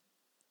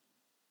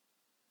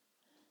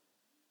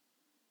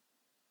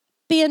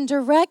 being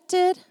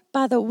directed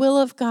by the will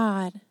of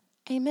God.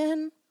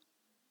 Amen.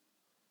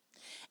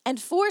 And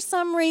for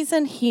some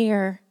reason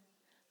here,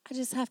 I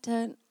just have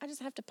to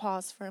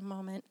pause for a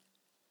moment.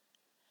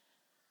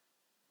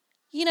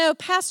 You know,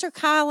 Pastor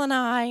Kyle and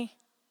I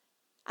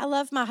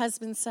love my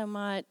husband so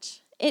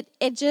much. It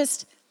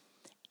just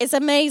is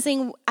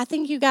amazing. I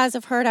think you guys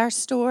have heard our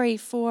story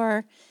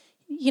for,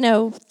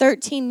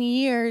 13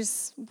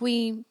 years.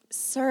 We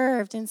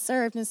served in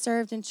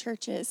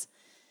churches.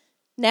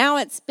 Now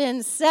it's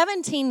been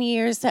 17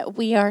 years that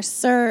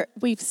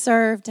we've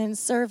served and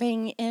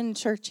serving in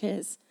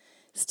churches.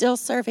 Still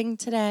serving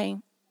today.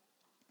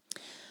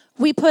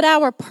 We put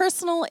our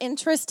personal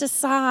interest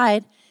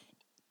aside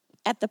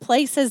at the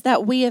places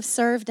that we have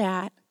served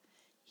at,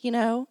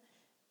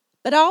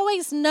 but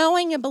always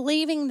knowing and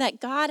believing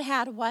that God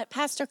had what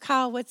Pastor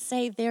Kyle would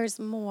say, there's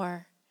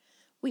more.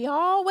 We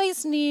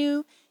always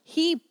knew,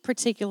 he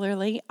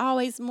particularly,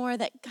 always more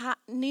that God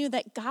knew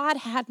that God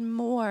had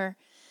more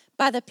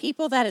by the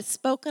people that had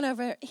spoken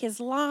over his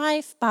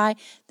life, by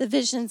the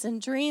visions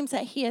and dreams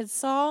that he had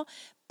saw.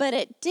 But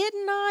it did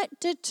not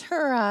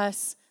deter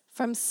us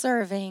from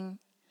serving,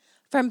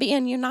 from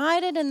being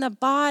united in the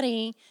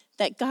body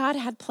that God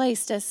had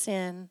placed us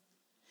in,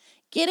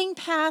 getting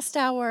past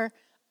our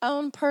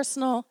own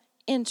personal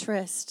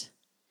interest.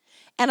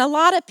 And a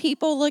lot of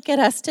people look at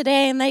us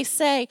today and they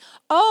say,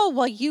 oh,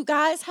 well, you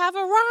guys have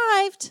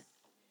arrived.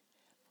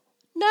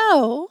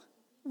 No,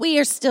 we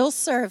are still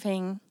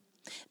serving,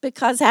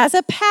 because as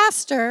a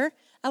pastor,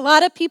 a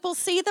lot of people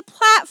see the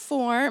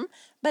platform,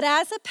 but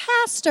as a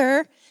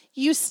pastor,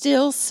 you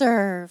still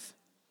serve.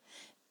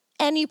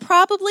 And you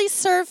probably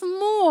serve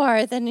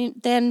more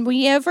than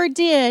we ever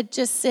did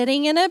just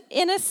sitting in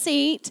a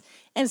seat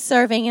and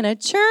serving in a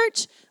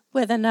church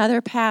with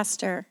another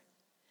pastor.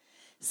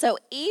 So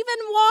even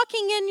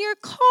walking in your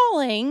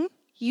calling,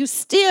 you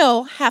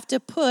still have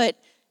to put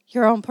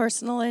your own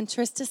personal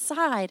interest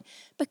aside,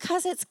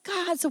 because it's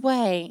God's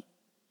way.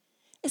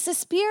 It's the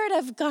Spirit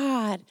of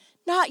God,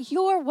 not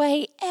your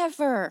way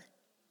ever.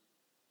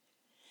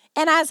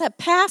 And as a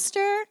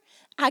pastor,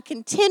 I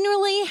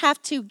continually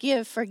have to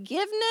give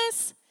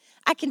forgiveness.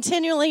 I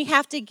continually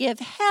have to give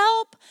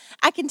help.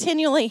 I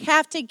continually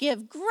have to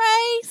give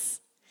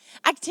grace.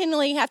 I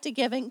continually have to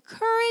give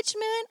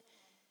encouragement.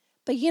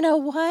 But you know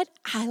what?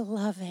 I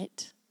love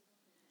it.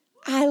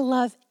 I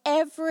love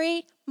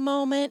every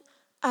moment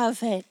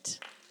of it.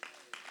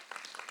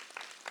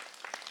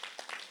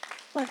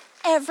 Love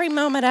every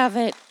moment of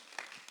it.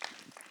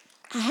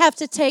 I have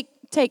to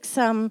take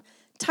some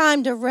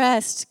time to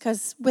rest,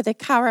 because with a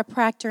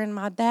chiropractor in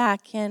my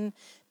back and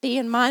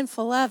being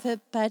mindful of it.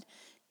 But,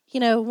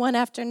 one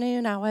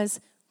afternoon I was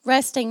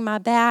resting my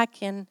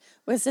back and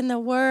was in the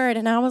Word,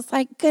 and I was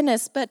like,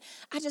 goodness, but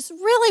I just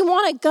really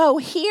want to go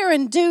here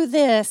and do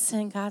this.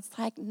 And God's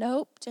like,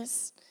 nope,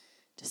 just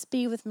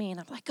be with me. And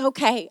I'm like,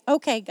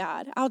 okay,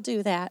 God, I'll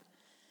do that.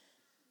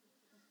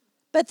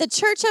 But the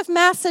church of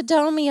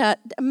Macedonia,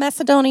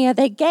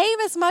 they gave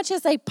as much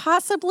as they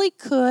possibly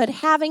could,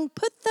 having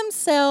put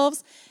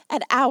themselves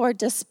at our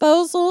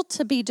disposal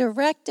to be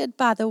directed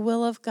by the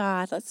will of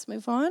God. Let's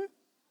move on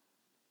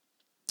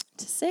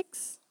to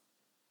 6.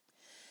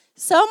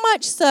 So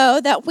much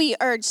so that we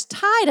urge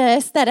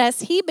Titus that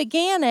as he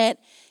began it,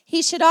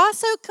 he should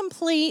also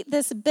complete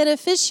this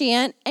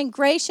beneficent and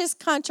gracious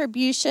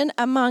contribution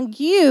among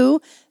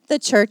you, the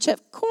church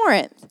of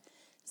Corinth.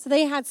 So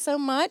they had so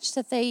much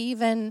that they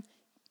even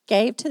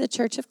gave to the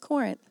church of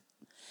Corinth.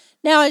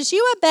 Now, as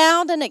you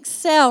abound and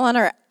excel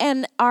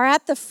and are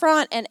at the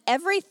front in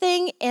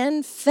everything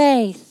in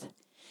faith,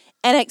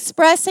 and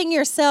expressing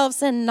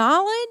yourselves in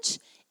knowledge,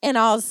 in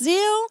all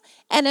zeal,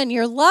 and in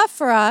your love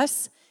for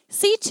us,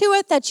 see to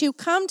it that you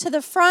come to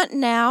the front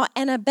now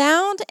and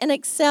abound and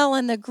excel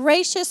in the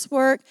gracious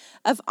work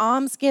of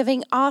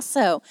almsgiving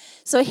also.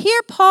 So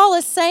here Paul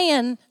is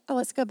saying,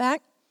 let's go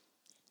back.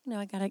 No,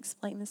 I got to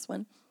explain this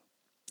one.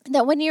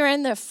 That when you're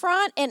in the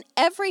front and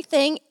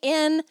everything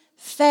in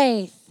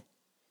faith,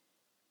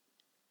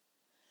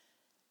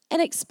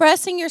 and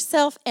expressing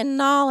yourself in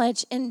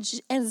knowledge and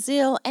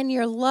zeal and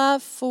your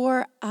love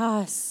for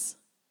us,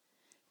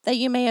 that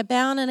you may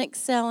abound and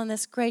excel in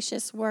this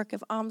gracious work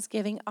of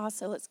almsgiving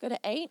also. Let's go to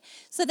 8.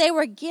 So they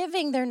were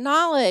giving their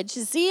knowledge,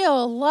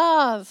 zeal,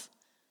 love.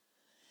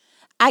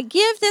 I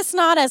give this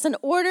not as an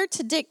order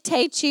to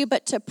dictate you,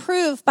 but to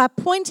prove by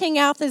pointing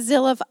out the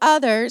zeal of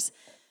others,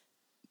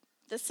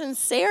 the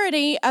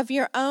sincerity of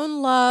your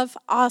own love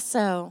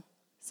also.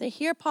 So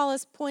here Paul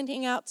is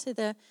pointing out to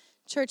the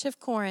church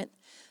of Corinth.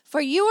 For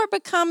you are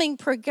becoming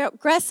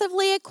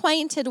progressively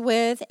acquainted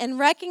with and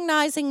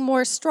recognizing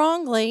more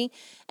strongly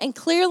and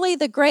clearly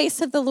the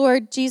grace of the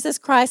Lord Jesus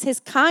Christ, his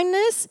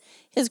kindness,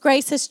 his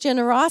gracious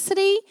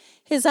generosity,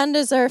 his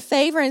undeserved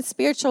favor and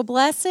spiritual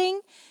blessing,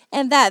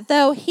 and that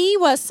though he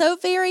was so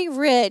very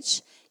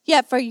rich,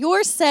 yet for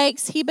your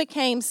sakes he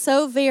became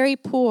so very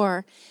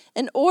poor,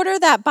 in order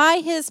that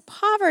by his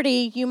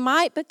poverty you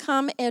might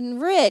become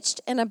enriched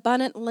and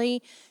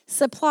abundantly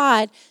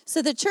supplied.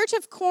 So the church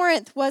of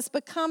Corinth was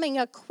becoming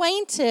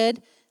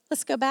acquainted.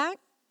 Let's go back.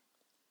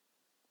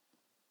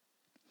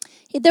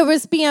 There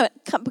was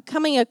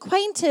becoming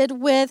acquainted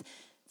with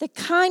the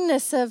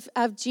kindness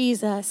of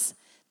Jesus,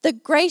 the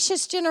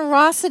gracious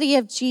generosity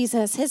of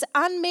Jesus, his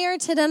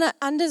unmerited and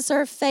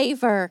undeserved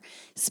favor,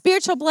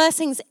 spiritual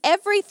blessings,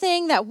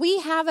 everything that we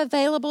have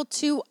available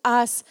to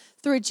us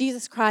through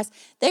Jesus Christ.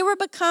 They were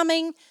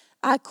becoming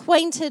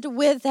acquainted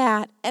with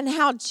that, and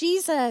how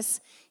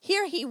Jesus,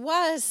 here he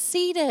was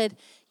seated,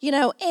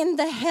 in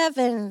the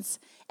heavens,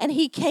 and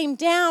he came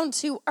down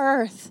to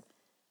earth.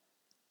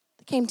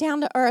 And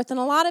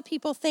a lot of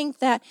people think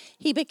that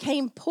he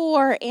became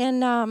poor in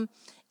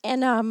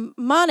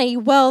money.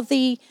 Well,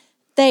 the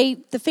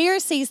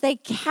Pharisees, they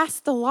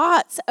cast the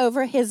lots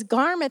over his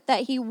garment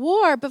that he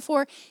wore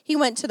before he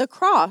went to the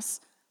cross.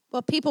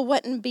 Well, people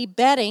wouldn't be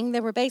betting.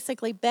 They were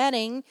basically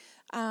betting,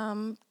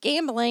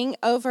 gambling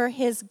over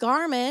his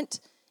garment.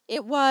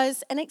 It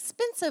was an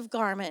expensive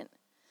garment.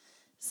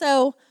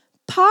 So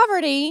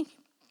poverty,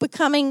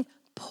 becoming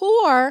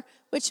poor,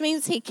 which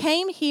means he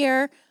came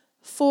here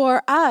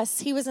for us.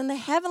 He was in the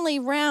heavenly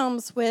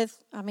realms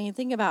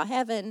think about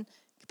heaven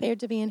compared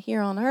to being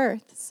here on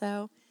earth.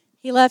 So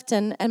he left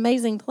an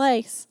amazing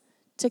place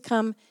to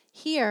come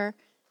here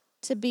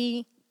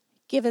to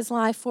give his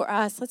life for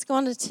us. Let's go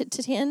on to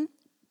 10.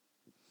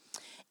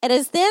 It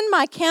is then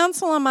my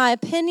counsel and my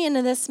opinion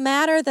in this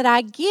matter that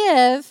I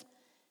give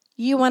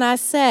you when I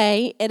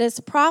say it is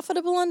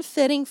profitable and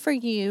fitting for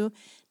you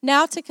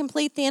now to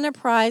complete the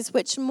enterprise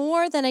which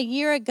more than a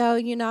year ago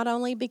you not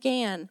only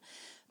began,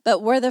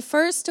 but were the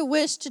first to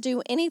wish to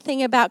do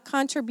anything about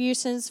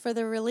contributions for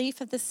the relief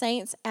of the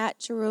saints at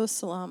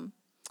Jerusalem.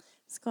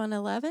 Let's go on to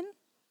 11.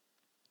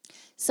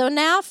 So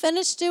now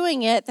finish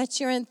doing it, that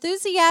your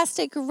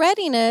enthusiastic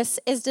readiness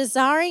is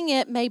desiring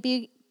it may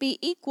be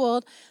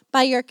equaled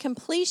by your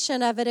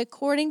completion of it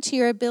according to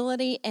your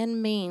ability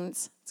and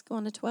means. Let's go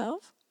on to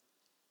 12.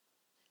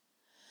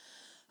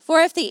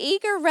 For if the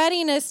eager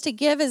readiness to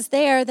give is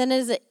there, then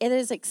it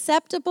is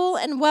acceptable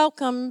and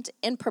welcomed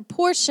in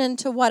proportion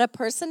to what a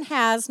person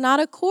has, not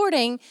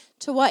according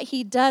to what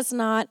he does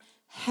not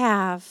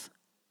have.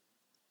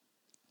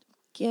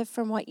 Give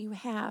from what you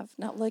have,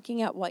 not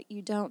looking at what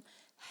you don't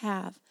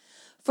have.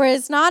 For it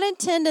is not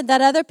intended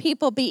that other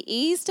people be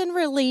eased and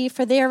relieved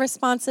for their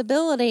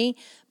responsibility,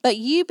 but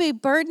you be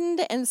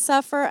burdened and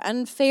suffer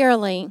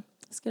unfairly.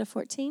 Let's go to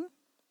 14.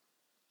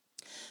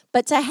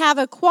 But to have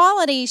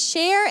equality,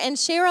 share and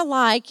share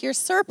alike your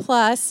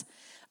surplus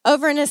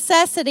over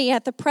necessity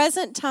at the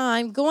present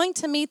time, going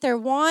to meet their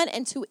want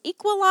and to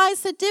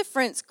equalize the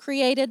difference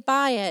created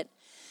by it,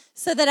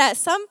 so that at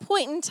some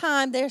point in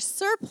time their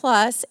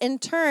surplus in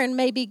turn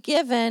may be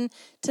given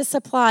to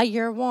supply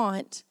your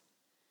want.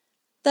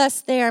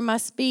 Thus there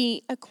must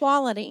be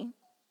equality.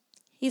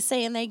 He's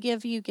saying they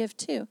give, you give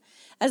too.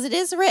 As it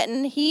is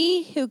written,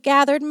 he who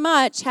gathered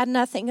much had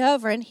nothing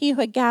over, and he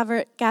who had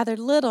gathered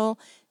little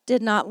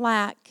did not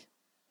lack.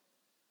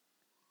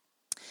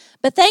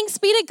 But thanks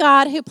be to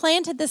God who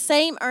planted the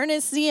same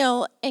earnest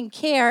zeal and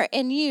care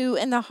in you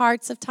in the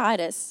hearts of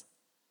Titus.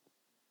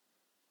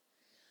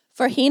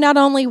 For he not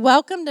only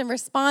welcomed and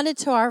responded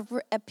to our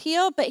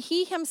appeal, but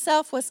he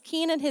himself was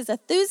keen in his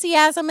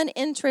enthusiasm and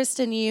interest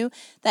in you,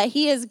 that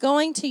he is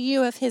going to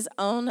you of his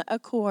own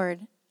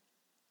accord.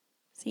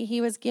 See,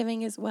 he was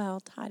giving as well,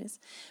 Titus.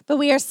 But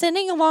we are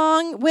sending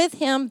along with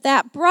him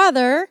that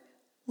brother,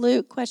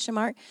 Luke,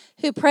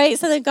 who prays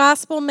that the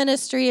gospel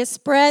ministry is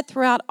spread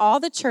throughout all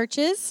the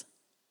churches.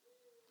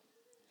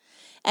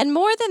 And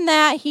more than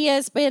that, he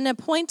has been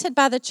appointed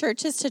by the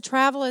churches to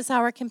travel as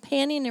our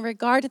companion in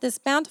regard to this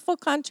bountiful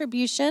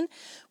contribution,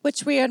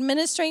 which we are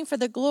administering for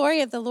the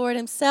glory of the Lord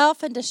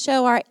himself and to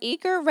show our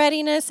eager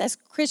readiness as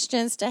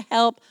Christians to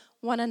help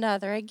one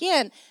another.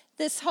 Again,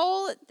 this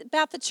whole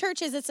about the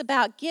churches, it's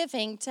about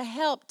giving, to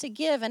help, to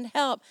give and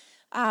help.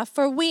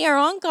 For we are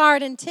on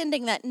guard,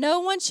 intending that no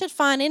one should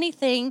find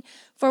anything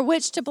for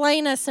which to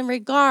blame us in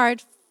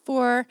regard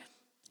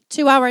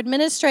to our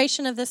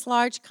administration of this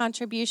large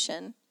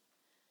contribution.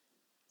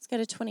 Let's go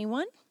to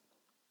 21.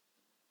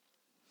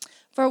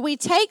 For we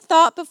take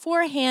thought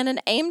beforehand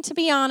and aim to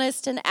be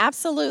honest and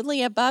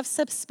absolutely above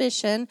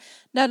suspicion,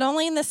 not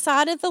only in the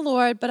sight of the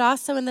Lord, but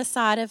also in the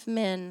sight of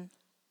men.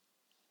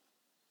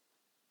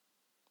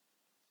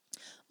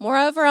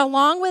 Moreover,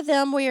 along with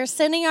them, we are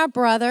sending our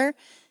brother,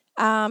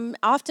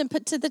 often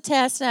put to the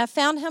test, and I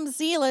found him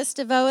zealous,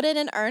 devoted,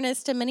 and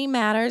earnest in many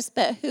matters,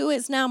 but who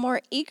is now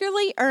more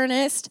eagerly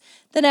earnest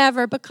than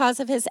ever because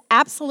of his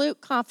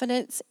absolute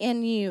confidence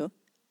in you.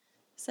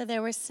 So they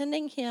were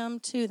sending him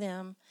to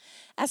them.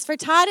 As for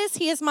Titus,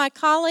 he is my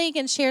colleague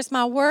and shares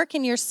my work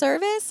in your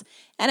service.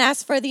 And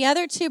as for the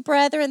other two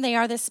brethren, they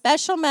are the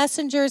special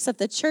messengers of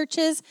the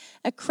churches,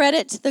 a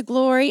credit to the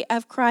glory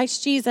of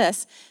Christ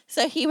Jesus.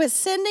 So he was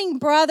sending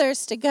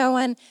brothers to go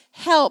and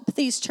help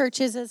these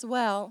churches as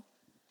well.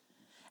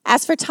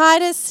 As for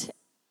Titus,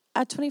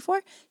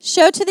 24,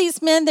 show to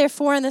these men,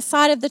 therefore, in the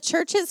sight of the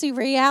churches, the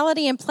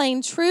reality and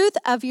plain truth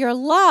of your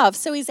love.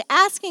 So he's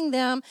asking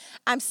them,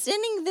 I'm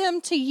sending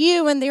them to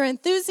you and their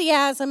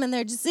enthusiasm and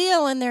their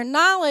zeal and their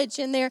knowledge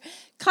and their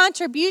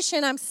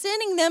contribution. I'm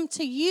sending them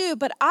to you,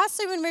 but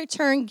also in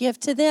return, give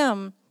to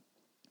them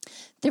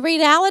the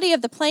reality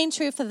of the plain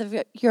truth of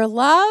your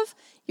love,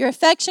 your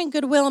affection,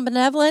 goodwill, and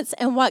benevolence,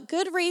 and what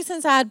good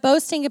reasons I had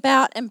boasting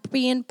about and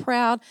being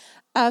proud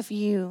of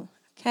you.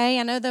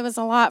 Okay, I know there was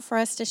a lot for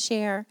us to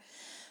share.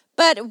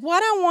 But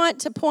what I want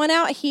to point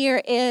out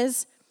here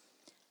is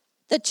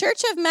the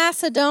Church of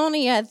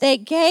Macedonia, they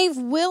gave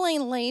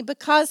willingly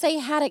because they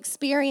had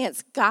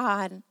experienced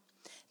God.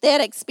 They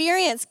had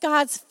experienced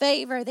God's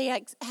favor. They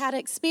had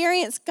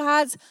experienced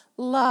God's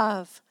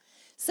love.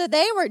 So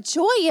they were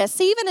joyous.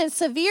 Even in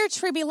severe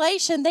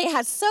tribulation, they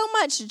had so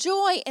much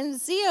joy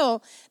and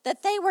zeal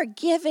that they were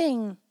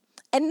giving.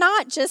 And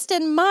not just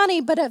in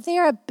money, but of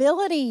their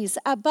abilities,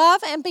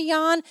 above and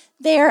beyond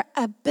their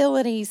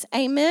abilities.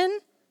 Amen?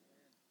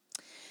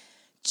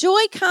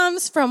 Joy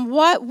comes from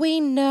what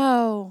we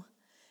know.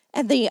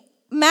 And the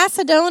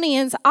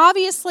Macedonians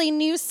obviously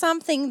knew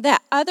something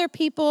that other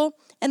people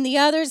and the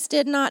others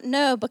did not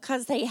know,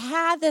 because they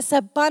had this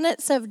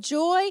abundance of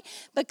joy,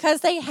 because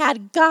they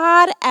had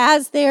God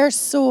as their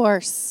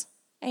source.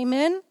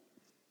 Amen?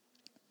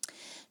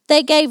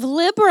 They gave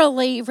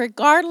liberally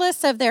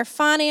regardless of their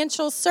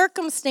financial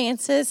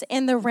circumstances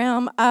in the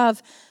realm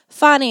of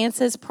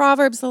finances.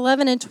 Proverbs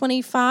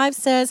 11:25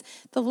 says,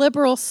 the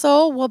liberal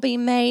soul will be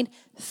made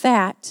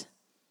fat.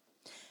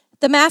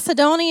 The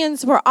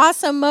Macedonians were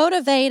also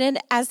motivated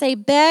as they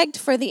begged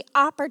for the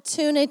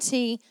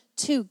opportunity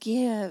to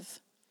give.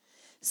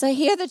 So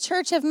here the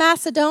Church of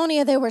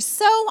Macedonia, they were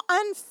so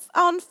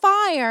on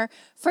fire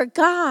for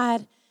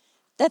God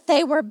that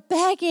they were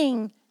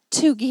begging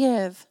to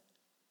give.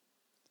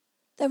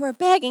 They were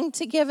begging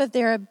to give of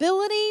their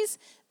abilities,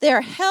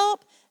 their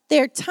help,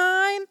 their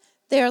time,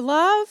 their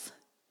love.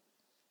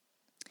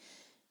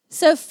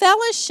 So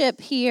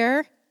fellowship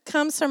here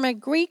comes from a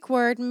Greek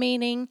word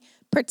meaning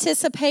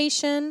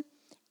participation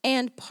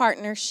and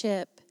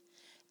partnership.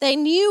 They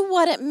knew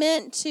what it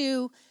meant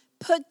to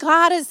put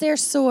God as their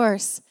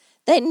source.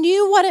 They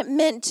knew what it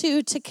meant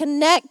to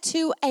connect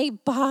to a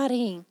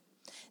body.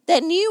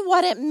 That knew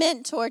what it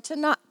meant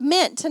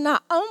to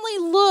not only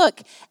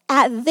look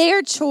at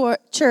their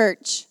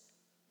church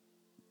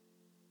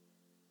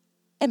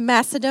in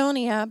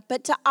Macedonia,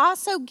 but to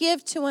also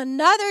give to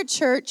another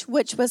church,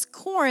 which was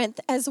Corinth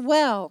as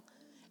well,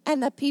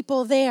 and the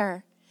people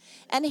there.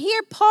 And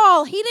here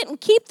Paul, he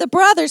didn't keep the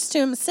brothers to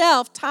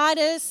himself,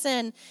 Titus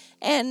and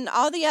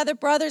all the other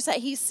brothers that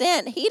he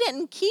sent. He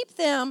didn't keep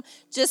them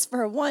just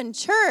for one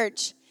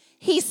church.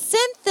 He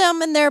sent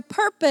them in their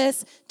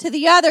purpose to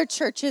the other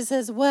churches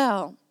as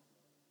well.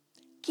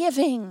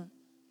 Giving.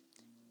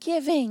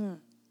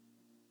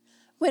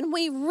 When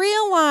we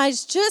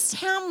realize just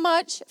how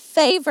much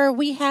favor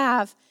we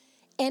have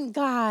in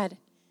God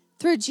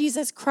through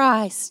Jesus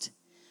Christ,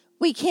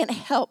 we can't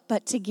help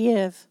but to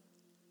give.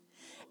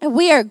 And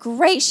we are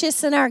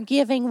gracious in our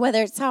giving,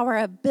 whether it's our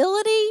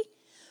ability,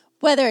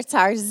 whether it's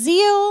our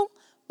zeal,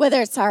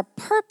 whether it's our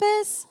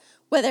purpose,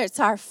 whether it's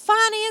our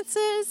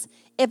finances,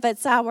 if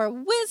it's our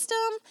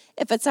wisdom,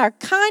 if it's our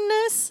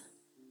kindness.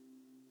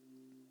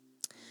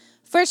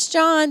 1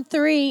 John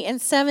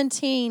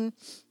 3:17,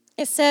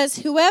 it says,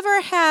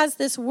 whoever has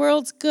this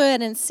world's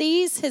good and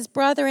sees his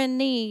brother in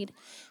need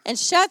and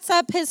shuts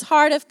up his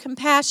heart of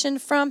compassion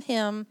from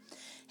him,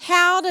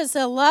 how does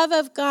the love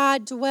of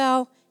God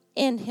dwell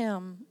in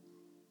him?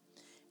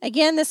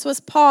 Again, this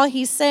was Paul.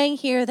 He's saying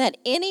here that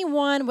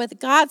anyone with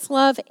God's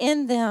love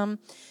in them,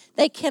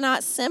 they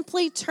cannot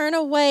simply turn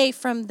away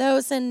from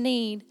those in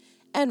need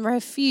and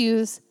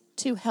refuse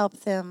to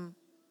help them.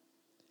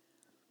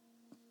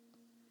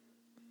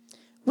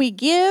 We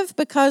give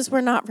because we're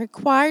not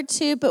required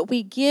to, but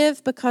we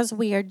give because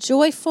we are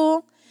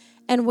joyful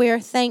and we are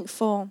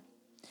thankful.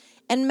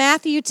 In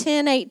Matthew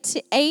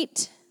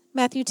 10:8,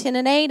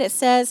 it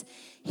says,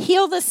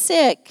 heal the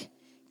sick,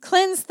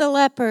 cleanse the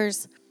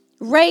lepers,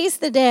 raise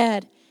the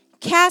dead,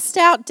 cast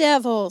out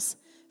devils.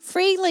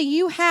 Freely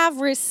you have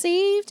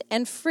received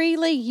and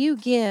freely you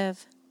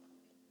give.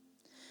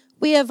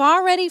 We have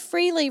already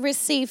freely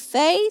received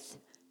faith,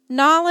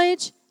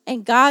 knowledge,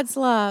 and God's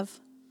love.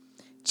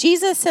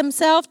 Jesus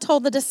himself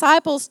told the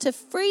disciples to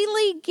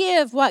freely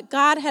give what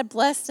God had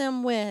blessed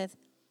them with.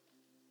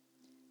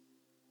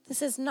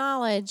 This is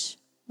knowledge,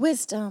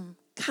 wisdom,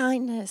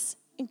 kindness,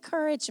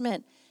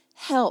 encouragement,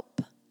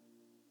 help.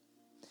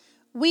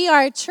 We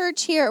are a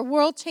church here at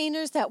World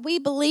Changers that we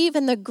believe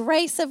in the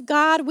grace of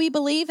God. We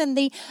believe in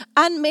the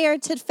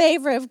unmerited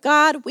favor of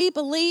God. We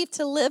believe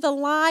to live a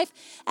life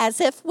as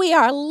if we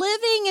are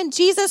living in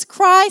Jesus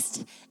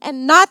Christ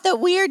and not that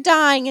we are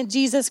dying in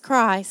Jesus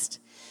Christ.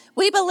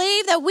 We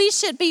believe that we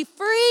should be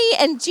free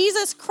in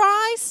Jesus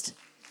Christ.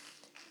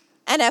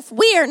 And if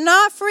we are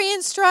not free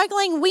and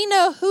struggling, we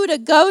know who to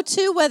go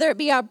to, whether it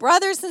be our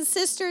brothers and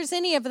sisters,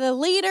 any of the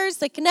leaders,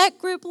 the Connect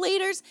group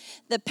leaders,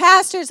 the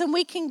pastors, and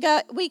we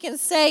can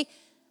say,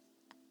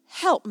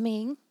 help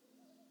me.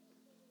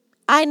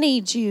 I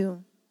need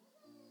you.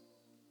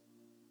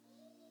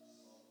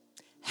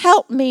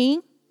 Help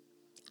me.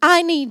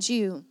 I need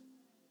you.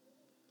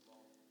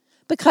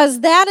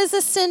 Because that is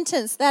a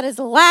sentence that is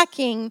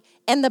lacking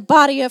in the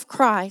body of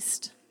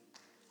Christ.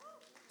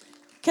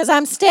 Because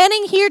I'm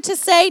standing here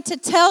to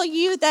tell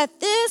you that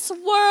this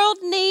world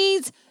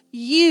needs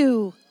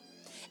you.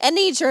 It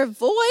needs your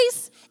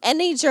voice. It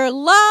needs your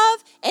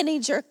love. It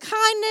needs your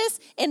kindness.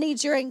 It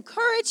needs your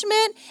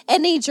encouragement.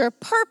 It needs your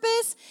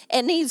purpose.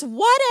 It needs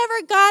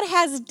whatever God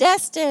has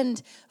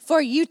destined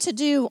for you to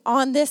do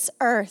on this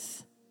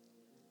earth.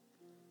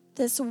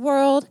 This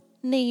world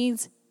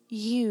needs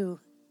you.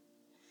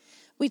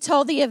 We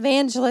told the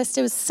evangelist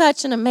it was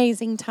such an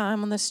amazing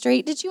time on the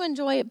street. Did you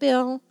enjoy it,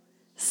 Bill?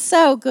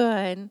 So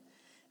good.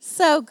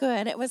 So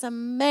good. It was an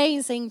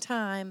amazing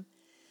time.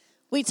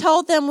 We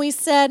told them, we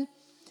said,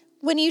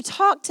 when you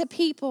talk to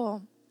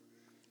people,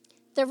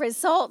 the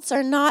results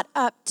are not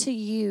up to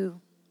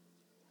you.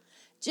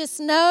 Just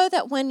know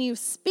that when you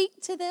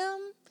speak to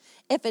them,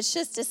 if it's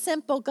just a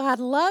simple God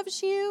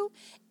loves you,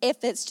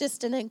 if it's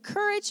just an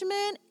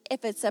encouragement,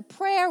 if it's a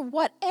prayer,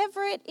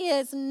 whatever it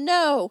is,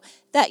 know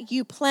that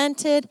you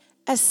planted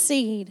a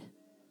seed.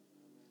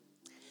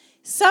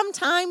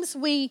 Sometimes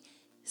we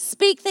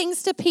speak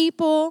things to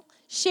people,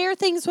 share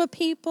things with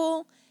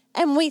people,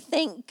 and we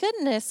think,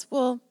 goodness,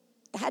 well,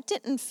 that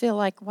didn't feel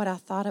like what I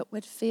thought it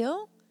would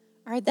feel,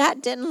 or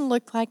that didn't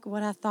look like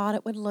what I thought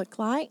it would look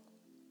like.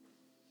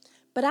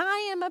 But I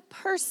am a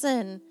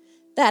person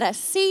that a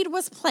seed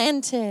was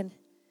planted,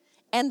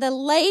 and the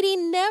lady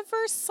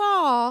never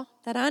saw,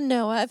 that I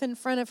know of, in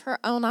front of her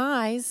own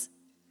eyes,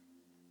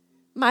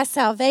 my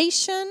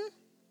salvation,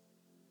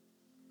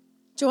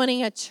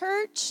 joining a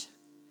church,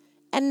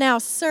 and now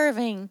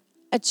serving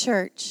a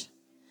church.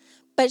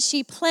 But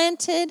she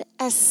planted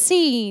a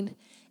seed,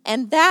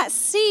 and that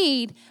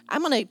seed,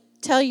 I'm going to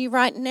tell you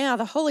right now,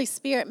 the Holy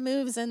Spirit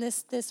moves in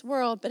this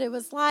world, but it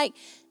was like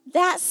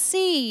that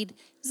seed,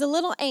 it was a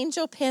little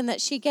angel pen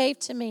that she gave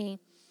to me.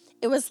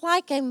 It was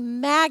like a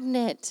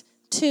magnet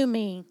to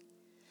me.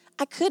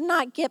 I could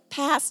not get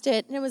past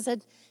it, and it was a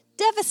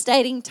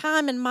devastating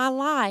time in my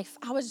life.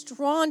 I was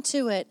drawn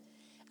to it,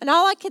 and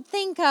all I could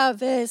think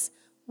of is,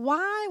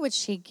 why would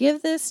she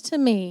give this to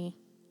me,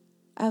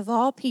 of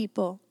all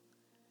people?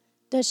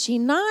 Does she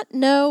not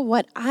know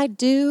what I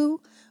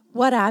do,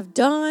 what I've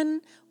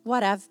done,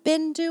 what I've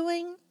been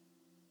doing?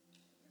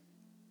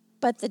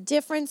 But the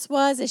difference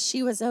is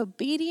she was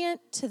obedient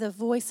to the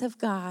voice of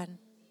God.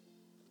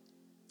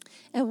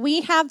 And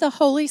we have the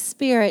Holy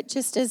Spirit,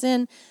 just as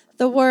in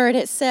the Word,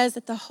 it says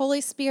that the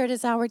Holy Spirit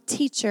is our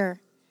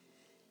teacher,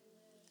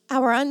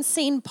 our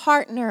unseen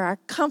partner, our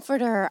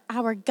comforter,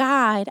 our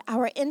guide,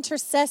 our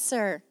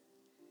intercessor.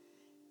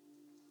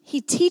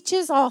 He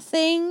teaches all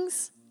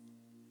things.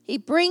 He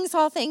brings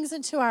all things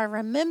into our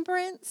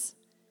remembrance.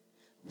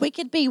 We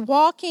could be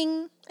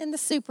walking in the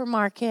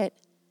supermarket,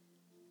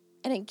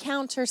 and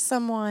encounter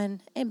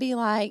someone and be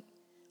like,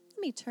 let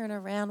me turn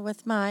around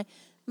with my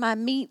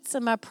meats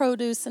and my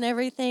produce and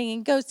everything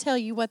and go tell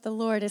you what the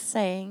Lord is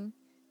saying.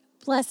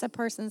 Bless a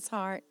person's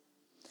heart.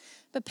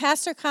 But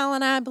Pastor Kyle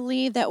and I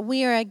believe that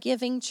we are a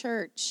giving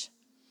church.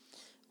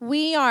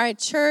 We are a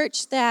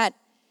church that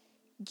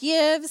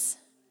gives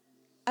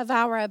of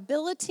our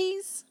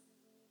abilities,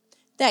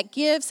 that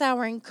gives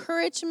our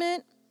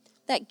encouragement,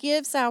 that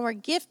gives our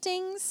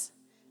giftings,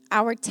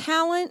 our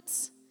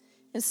talents,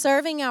 and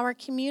serving our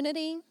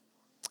community.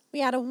 We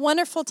had a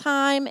wonderful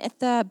time at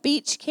the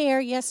beach care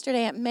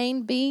yesterday at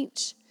Main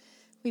Beach.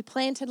 We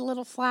planted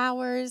little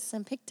flowers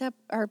and picked up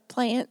our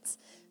plants,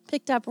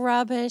 picked up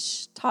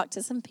rubbish, talked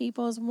to some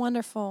people. It was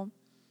wonderful.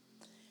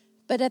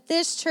 But at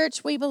this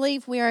church, we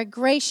believe we are a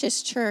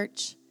gracious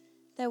church,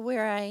 that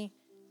we're a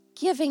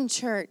giving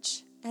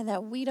church, and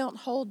that we don't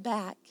hold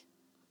back.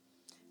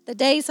 The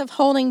days of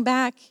holding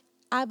back,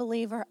 I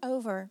believe, are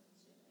over.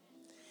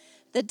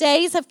 The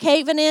days of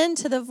caving in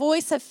to the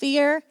voice of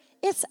fear,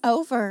 it's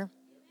over.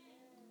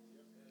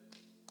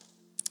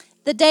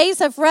 The days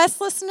of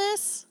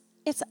restlessness,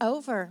 it's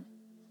over.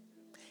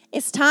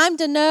 It's time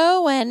to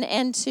know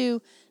and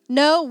to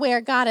know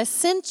where God has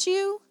sent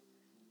you,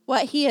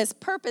 what He has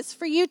purposed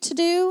for you to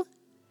do,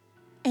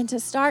 and to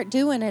start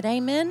doing it.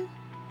 Amen.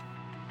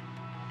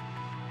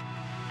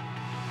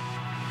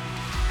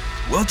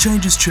 World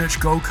Changers Church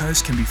Gold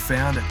Coast can be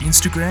found at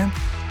Instagram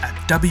at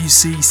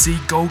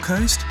WCC Gold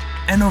Coast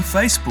and on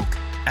Facebook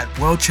at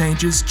World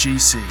Changers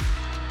GC.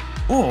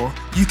 Or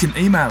you can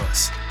email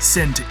us,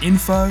 send to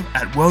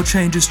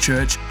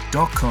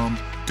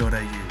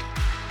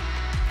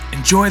info@worldchangerschurch.com.au.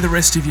 Enjoy the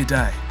rest of your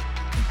day,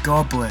 and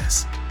God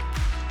bless.